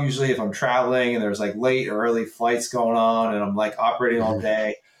while, usually if I'm traveling and there's like late or early flights going on and I'm like operating all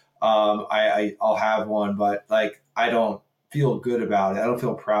day, I'll have one, but like I don't feel good about it. I don't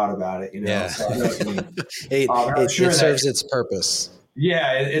feel proud about it, Yeah. So I know what you mean. It serves its purpose.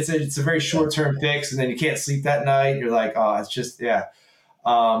 Yeah, it's a very Yeah. short term fix, and then you can't sleep that night. You're like, oh, it's just yeah.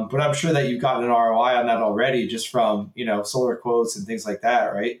 But I'm sure that you've gotten an ROI on that already, just from solar quotes and things like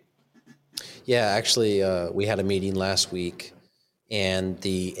that, right? Yeah, actually, we had a meeting last week, and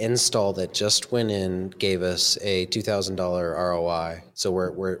the install that just went in gave us a $2,000 ROI. So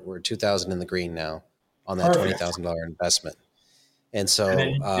we're 2,000 in the green now on that Perfect. $20,000 investment. And And so,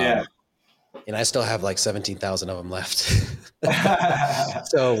 then yeah. and I still have like 17,000 of them left.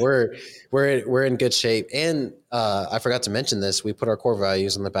 So we're in good shape. And I forgot to mention this. We put our core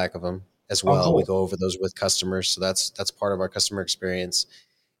values on the back of them as Oh, well. We cool. go over those with customers, so that's part of our customer experience.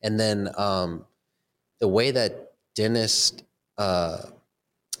 And then the way that Dentist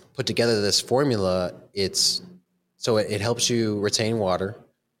put together this formula, it helps you retain water,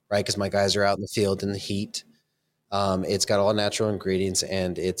 right? Because my guys are out in the field in the heat. It's got all natural ingredients,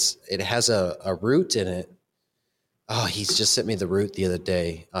 and it has a root in it. Oh, he's just sent me the root the other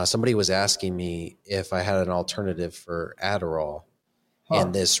day. Somebody was asking me if I had an alternative for Adderall, and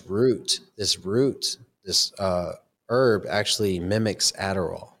Huh. this herb actually mimics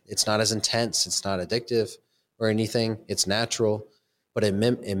Adderall. It's not as intense. It's not addictive or anything. It's natural, but it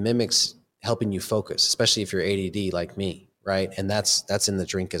mimics helping you focus, especially if you're ADD like me, right? And that's in the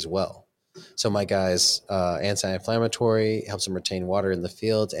drink as well. So my guy's anti-inflammatory, helps them retain water in the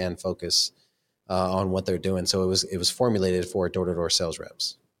field and focus on what they're doing. So it was formulated for door-to-door sales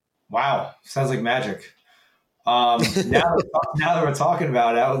reps. Wow. Sounds like magic. Now that we're talking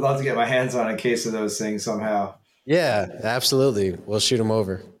about it, I would love to get my hands on a case of those things somehow. Yeah, absolutely. We'll shoot them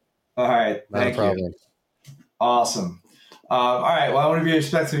over. All right. Not a Thank you. problem. Awesome. All right. Well, I want to be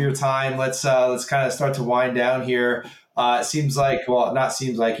respectful of your time. Let's kind of start to wind down here. It seems like, well, not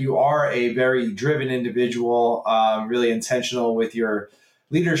seems like you are a very driven individual, really intentional with your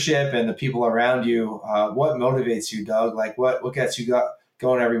leadership and the people around you. What motivates you, Doug? Like what gets you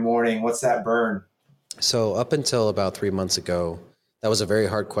going every morning? What's that burn? So up until about 3 months ago, that was a very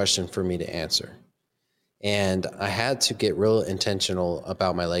hard question for me to answer. And I had to get real intentional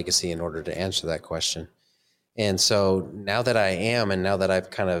about my legacy in order to answer that question. And so now that I am, and now that I've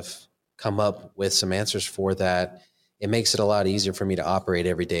kind of come up with some answers for that, it makes it a lot easier for me to operate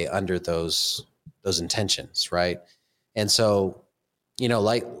every day under those intentions, right? And so,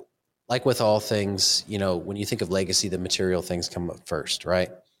 like with all things, when you think of legacy, the material things come up first,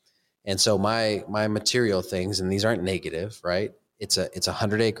 right? And so my material things, and these aren't negative, right? It's a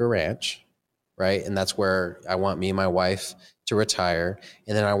 100-acre ranch, right? And that's where I want me and my wife to retire,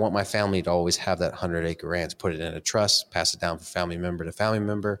 and then I want my family to always have that 100-acre ranch, put it in a trust, pass it down from family member to family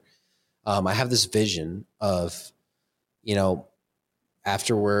member. I have this vision of, you know,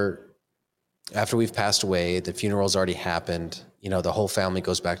 after we've passed away, the funeral's already happened. The whole family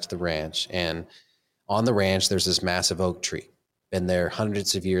goes back to the ranch, and on the ranch there's this massive oak tree, been there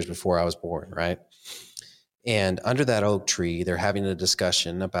hundreds of years before I was born, right? And under that oak tree, they're having a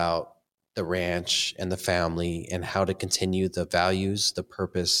discussion about the ranch and the family and how to continue the values, the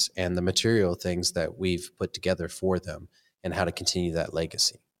purpose, and the material things that we've put together for them, and how to continue that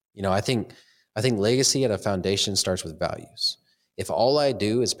legacy. I think legacy at a foundation starts with values. If all I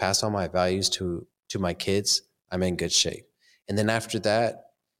do is pass on my values to my kids, I'm in good shape. And then after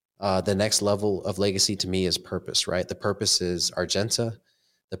that, the next level of legacy to me is purpose, right? The purpose is Argenta.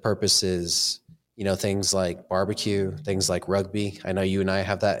 The purpose is, things like barbecue, things like rugby. I know you and I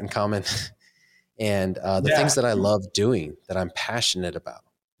have that in common. And the Yeah. things that I love doing, that I'm passionate about,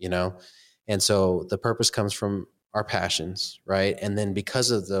 you know? And so the purpose comes from our passions, right? And then because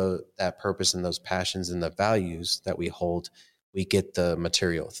of that purpose and those passions and the values that we hold, we get the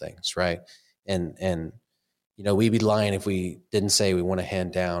material things, right? And we'd be lying if we didn't say we want to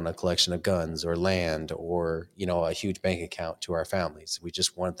hand down a collection of guns or land or, a huge bank account to our families. We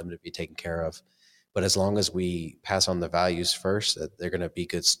just want them to be taken care of. But as long as we pass on the values first, that they're going to be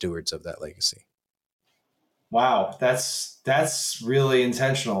good stewards of that legacy. Wow. That's really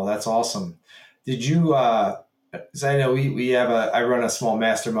intentional. That's awesome. Did you, 'cause I know we have I run a small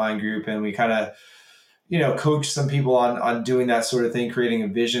mastermind group, and we kind of, coach some people on doing that sort of thing, creating a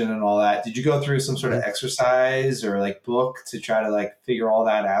vision and all that. Did you go through some sort of Mhm. exercise or like book to try to like figure all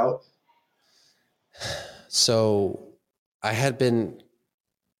that out? So I had been,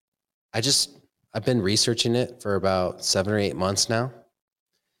 I just, I've been researching it for about 7 or 8 months now.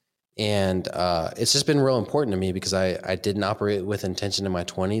 And it's just been real important to me because I didn't operate with intention in my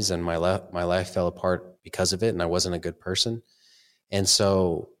 20s, and my life fell apart because of it, and I wasn't a good person. And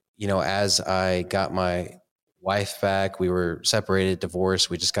so, as I got my wife back, we were separated, divorced.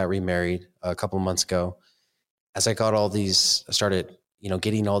 We just got remarried a couple months ago. As I got all these, I started,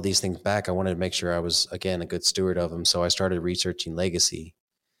 getting all these things back, I wanted to make sure I was, again, a good steward of them. So I started researching legacy.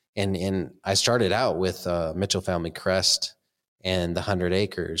 And I started out with Mitchell Family Crest and the 100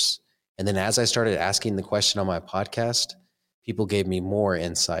 Acres. And then as I started asking the question on my podcast, people gave me more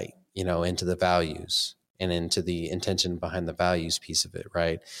insight, into the values and into the intention behind the values piece of it,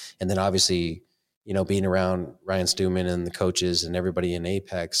 right? And then obviously, being around Ryan Stewman and the coaches and everybody in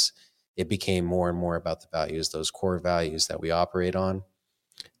Apex, it became more and more about the values, those core values that we operate on,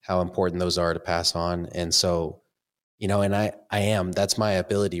 how important those are to pass on. And so, and that's my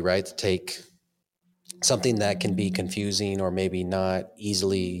ability, right? To take something that can be confusing or maybe not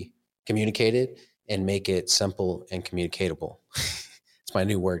easily communicated and make it simple and communicatable. It's my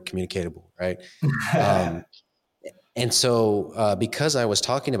new word, communicatable, right? And so because I was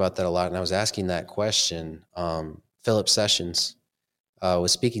talking about that a lot and I was asking that question, Philip Sessions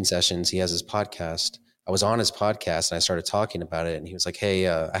with Speaking Sessions, he has his podcast. I was on his podcast and I started talking about it, and he was like, "Hey,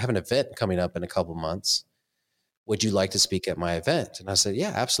 I have an event coming up in a couple months. Would you like to speak at my event?" And I said,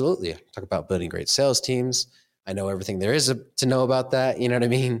 "Yeah, absolutely. Talk about building great sales teams. I know everything there is to know about that. You know what I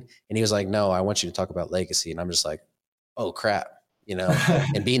mean?" And he was like, "No, I want you to talk about legacy." And I'm just like, "Oh crap."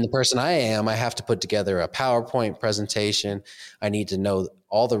 And being the person I am, I have to put together a PowerPoint presentation. I need to know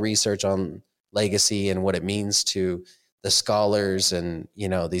all the research on legacy and what it means to the scholars and,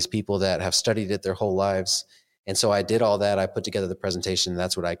 these people that have studied it their whole lives. And so I did all that. I put together the presentation. And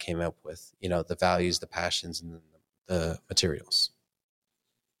that's what I came up with, the values, the passions, and the materials.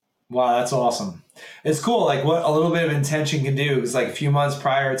 Wow, that's awesome. It's cool. Like what a little bit of intention can do is like a few months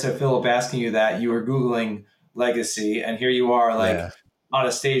prior to Philip asking you that, you were Googling legacy, and here you are on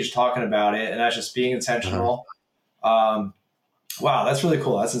a stage talking about it, and that's just being intentional. Wow, that's really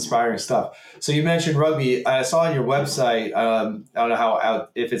cool. That's inspiring stuff. So you mentioned rugby. I saw on your website, I don't know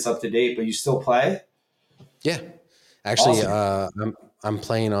if it's up to date, but you still play? Yeah. Actually, awesome. I'm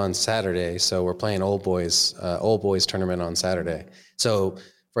playing on Saturday. So we're playing old boys tournament on Saturday. So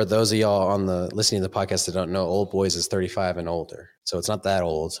for those of y'all listening to the podcast that don't know, old boys is 35 and older. So it's not that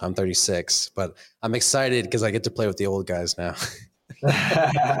old. I'm 36, but I'm excited because I get to play with the old guys now.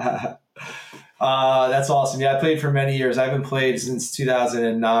 That's awesome. Yeah, I played for many years. I haven't played since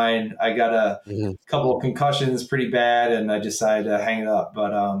 2009. I got a couple of concussions pretty bad, and I decided to hang it up.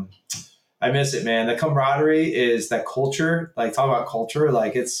 But I miss it, man. The camaraderie is that culture. Like, talk about culture.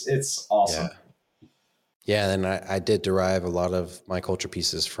 Like, it's awesome. Yeah, and I did derive a lot of my culture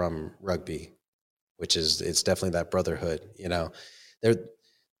pieces from rugby, which it's definitely that brotherhood.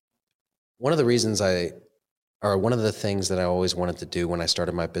 One of the reasons one of the things that I always wanted to do when I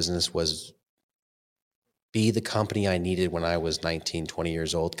started my business was be the company I needed when I was 19, 20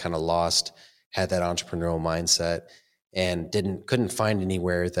 years old, kind of lost, had that entrepreneurial mindset, and couldn't find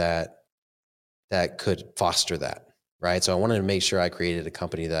anywhere that could foster that, right? So I wanted to make sure I created a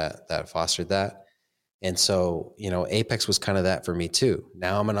company that fostered that. And so, Apex was kind of that for me too.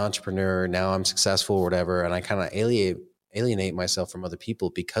 Now I'm an entrepreneur, now I'm successful or whatever, and I kind of alienate myself from other people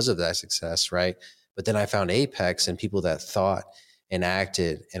because of that success, right? But then I found Apex and people that thought and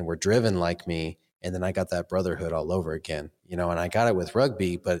acted and were driven like me. And then I got that brotherhood all over again, and I got it with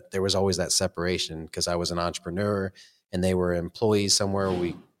rugby, but there was always that separation because I was an entrepreneur and they were employees somewhere.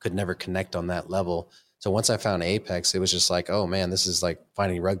 We could never connect on that level. So once I found Apex, it was just like, oh man, this is like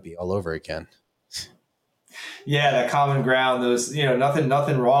finding rugby all over again. Yeah, that common ground, those,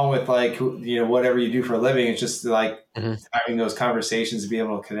 nothing wrong with like, whatever you do for a living. It's just like having those conversations to be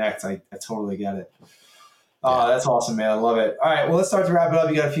able to connect. I totally get it. Oh, that's awesome, man. I love it. All right. Well, let's start to wrap it up.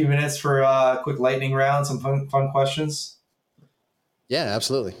 You got a few minutes for a quick lightning round, some fun questions. Yeah,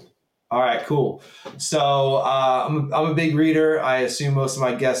 absolutely. All right, cool. So I'm a big reader. I assume most of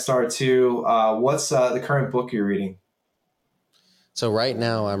my guests are too. What's the current book you're reading? So right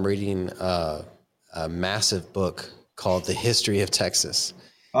now I'm reading a massive book called The History of Texas.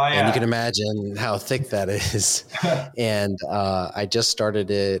 Oh, yeah. And you can imagine how thick that is. And I just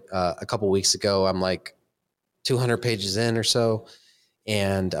started it a couple weeks ago. I'm like 200 pages in or so.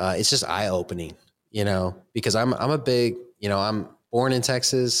 And it's just eye-opening, because I'm a big, I'm born in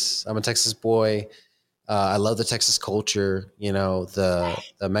Texas. I'm a Texas boy. I love the Texas culture,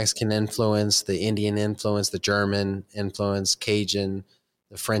 the Mexican influence, the Indian influence, the German influence, Cajun,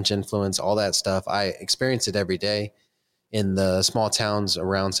 the French influence, all that stuff. I experience it every day in the small towns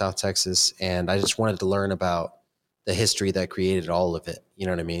around South Texas. And I just wanted to learn about the history that created all of it. You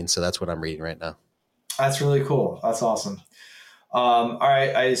know what I mean? So that's what I'm reading right now. That's really cool. That's awesome. All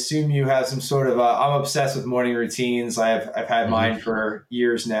right. I assume you have some sort of, I'm obsessed with morning routines. I've had mine for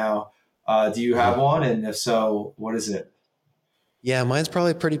years now. Do you have one? And if so, what is it? Yeah, mine's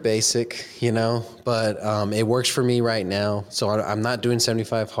probably pretty basic, but it works for me right now. So I'm not doing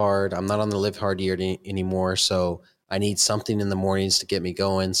 75 hard. I'm not on the live hard year anymore. So I need something in the mornings to get me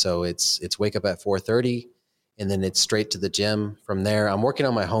going. So it's wake up at 4:30, and then it's straight to the gym. From there, I'm working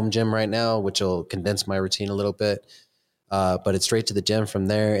on my home gym right now, which will condense my routine a little bit. But it's straight to the gym from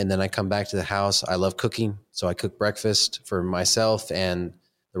there, and then I come back to the house. I love cooking, so I cook breakfast for myself and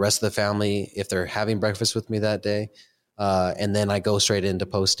the rest of the family if they're having breakfast with me that day. And then I go straight into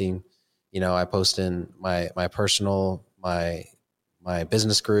posting. I post in my personal, my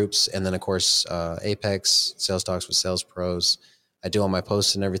business groups, and then of course Apex Sales Talks with Sales Pros. I do all my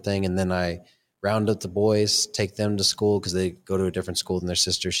posts and everything, and then I round up the boys, take them to school because they go to a different school than their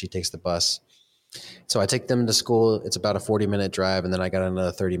sister. She takes the bus. So I take them to school. It's about a 40-minute drive, and then I got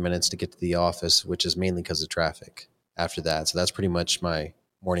another 30 minutes to get to the office, which is mainly because of traffic after that. So that's pretty much my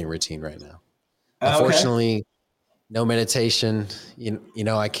morning routine right now. Okay. Unfortunately, no meditation.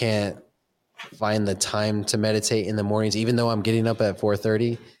 I can't find the time to meditate in the mornings, even though I'm getting up at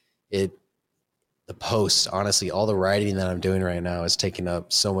 4:30. It the posts, honestly, all the writing that I'm doing right now is taking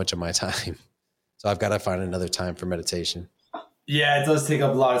up so much of my time. So I've got to find another time for meditation. Yeah, it does take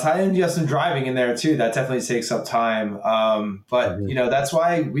up a lot of time, and you have some driving in there too. That definitely takes up time. But Mm-hmm. that's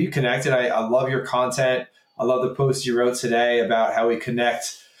why we connected. I love your content. I love the post you wrote today about how we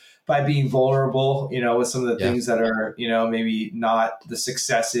connect by being vulnerable. With some of the Yeah. things that are maybe not the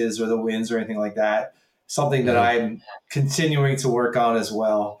successes or the wins or anything like that. Something that Mm-hmm. I'm continuing to work on as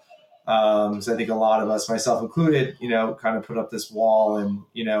well. So I think a lot of us, myself included, kind of put up this wall, and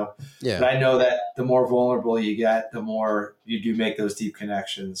Yeah. but I know that the more vulnerable you get, the more you do make those deep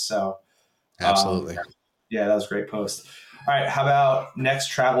connections. So, um, Absolutely. yeah, that was a great post. All right, how about next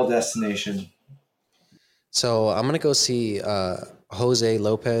travel destination? So I'm gonna go see Jose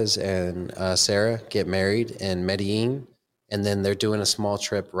Lopez and Sarah get married in Medellin, and then they're doing a small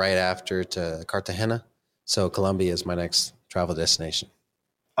trip right after to Cartagena. So Colombia is my next travel destination.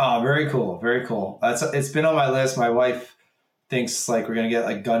 Oh, very cool, very cool. It's been on my list. My wife thinks like we're gonna get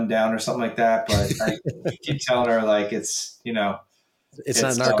like gunned down or something like that, but I keep telling her like It's not it's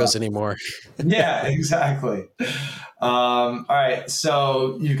Narcos anymore. yeah, exactly. All right,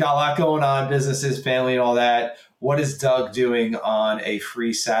 so you've got a lot going on, businesses, family, and all that. What is Doug doing on a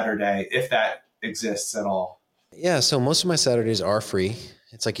free Saturday, if that exists at all? Yeah, so most of my Saturdays are free.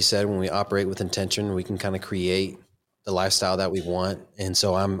 It's like you said, when we operate with intention, we can kind of create the lifestyle that we want. And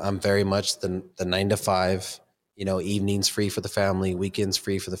so I'm very much the 9 to 5, evenings free for the family, weekends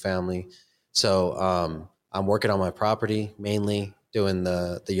free for the family. So I'm working on my property mainly, doing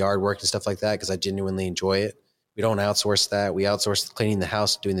the yard work and stuff like that because I genuinely enjoy it. We don't outsource that. We outsource cleaning the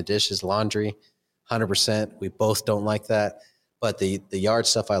house, doing the dishes, laundry, 100%. We both don't like that. But the yard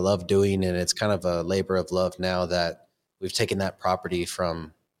stuff I love doing, and it's kind of a labor of love now that we've taken that property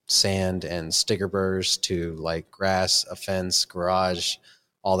from sand and sticker burrs to like grass, a fence, garage,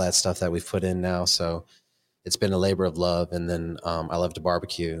 all that stuff that we've put in now. So it's been a labor of love. And then I love to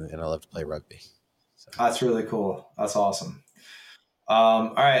barbecue and I love to play rugby. So That's really cool. That's awesome.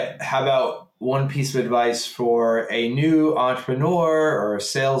 All right, how about one piece of advice for a new entrepreneur or a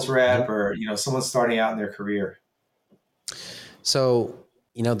sales Mhm. rep or someone starting out in their career? So,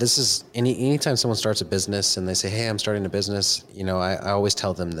 this is anytime someone starts a business and they say, "Hey, I'm starting a business," I always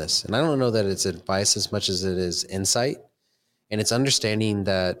tell them this. And I don't know that it's advice as much as it is insight. And it's understanding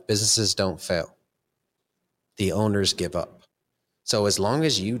that businesses don't fail. The owners give up. So as long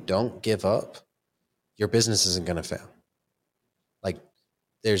as you don't give up, your business isn't going to fail. Like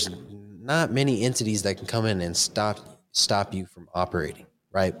there's not many entities that can come in and stop you from operating,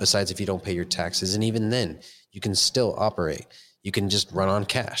 right? Besides if you don't pay your taxes, and even then, you can still operate. You can just run on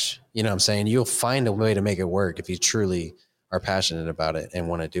cash. You know what I'm saying? You'll find a way to make it work if you truly are passionate about it and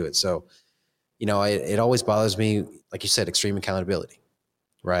want to do it. So, it always bothers me, like you said, extreme accountability,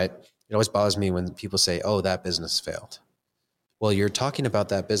 right? It always bothers me when people say, "Oh, that business failed." Well, you're talking about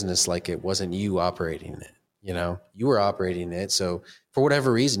that business like it wasn't you operating it. You were operating it. So for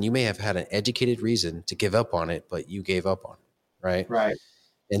whatever reason, you may have had an educated reason to give up on it, but you gave up on it. Right. Right.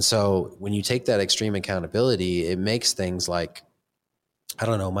 And so when you take that extreme accountability, it makes things like, I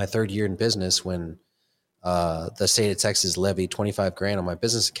don't know, my third year in business when the state of Texas levied 25 grand on my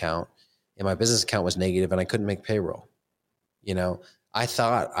business account and my business account was negative and I couldn't make payroll. You know, I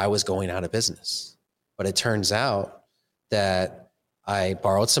thought I was going out of business, but it turns out that I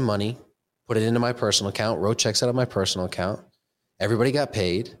borrowed some money, put it into my personal account, wrote checks out of my personal account. Everybody got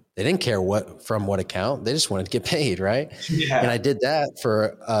paid. They didn't care what account. They just wanted to get paid, right? And I Yeah. did that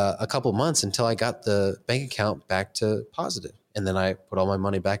for a couple months until I got the bank account back to positive, and then I put all my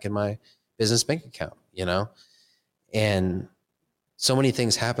money back in my business bank account. And so many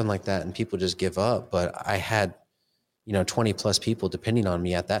things happen like that and people just give up. But I had, 20 plus people depending on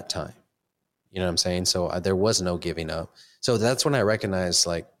me at that time. You know what I'm saying? So there was no giving up. So that's when I recognized,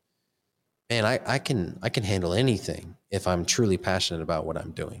 like, man, I can handle anything if I'm truly passionate about what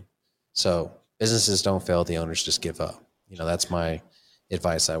I'm doing. So businesses don't fail. The owners just give up. That's my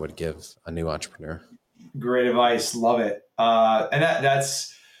advice I would give a new entrepreneur. Great advice. Love it. And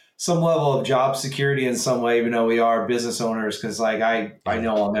that's some level of job security in some way, even though we are business owners, because like I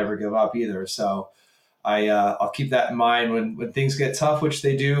know I'll never give up either. So I'll keep that in mind when things get tough, which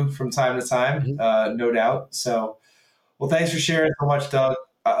they do from time to time, no doubt. So, well, thanks for sharing so much, Doug.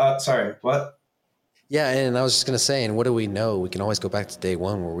 Sorry, what? Yeah, and I was just going to say, and what do we know? We can always go back to day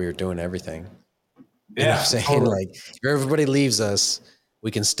one where we were doing everything. You know what I'm saying? Totally. Like, if everybody leaves us,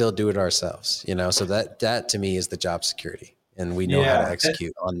 we can still do it ourselves, So that to me is the job security. And we know how to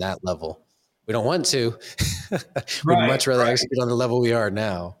execute on that level. We don't want to. We'd much rather execute on the level we are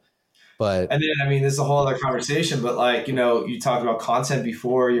now. But, and then, I memean, this is a whole other conversation, but like, you talked about content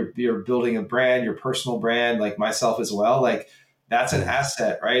before, you're building a brand, your personal brand, like myself as well. Like that's an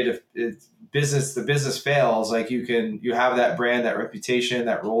asset, right? If the business fails, like you have that brand, that reputation,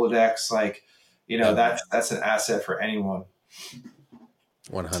 that Rolodex, like, that's an asset for anyone.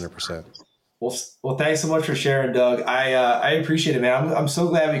 100%. Well, thanks so much for sharing, Doug. I appreciate it, man. I'm so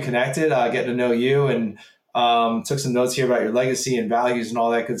glad we connected, getting to know you, and took some notes here about your legacy and values and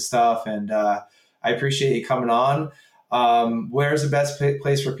all that good stuff. And I appreciate you coming on. Where's the best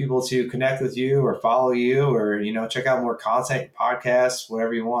place for people to connect with you or follow you or, check out more content, podcasts,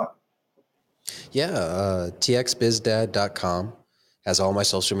 whatever you want? Yeah. txbizdad.com has all my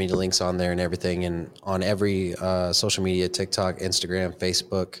social media links on there and everything. And on every social media, TikTok, Instagram,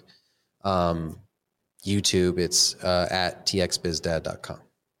 Facebook, YouTube, it's at txbizdad.com.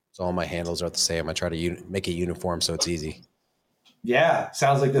 So all my handles are the same. I try to make it uniform so it's easy. Yeah.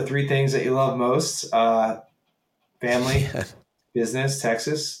 Sounds like the three things that you love most, family, business,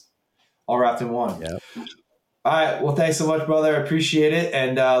 Texas, all wrapped in one. Yeah. All right. Well, thanks so much, brother. I appreciate it.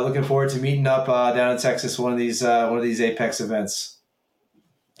 And looking forward to meeting up down in Texas, one of these Apex events.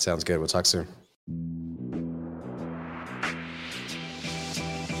 Sounds good. We'll talk soon.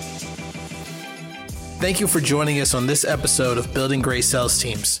 Thank you for joining us on this episode of Building Great Sales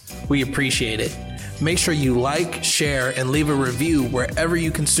Teams. We appreciate it. Make sure you like, share, and leave a review wherever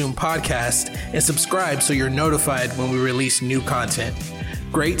you consume podcasts, and subscribe so you're notified when we release new content.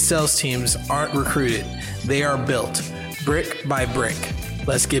 Great sales teams aren't recruited. They are built brick by brick.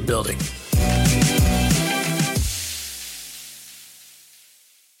 Let's get building.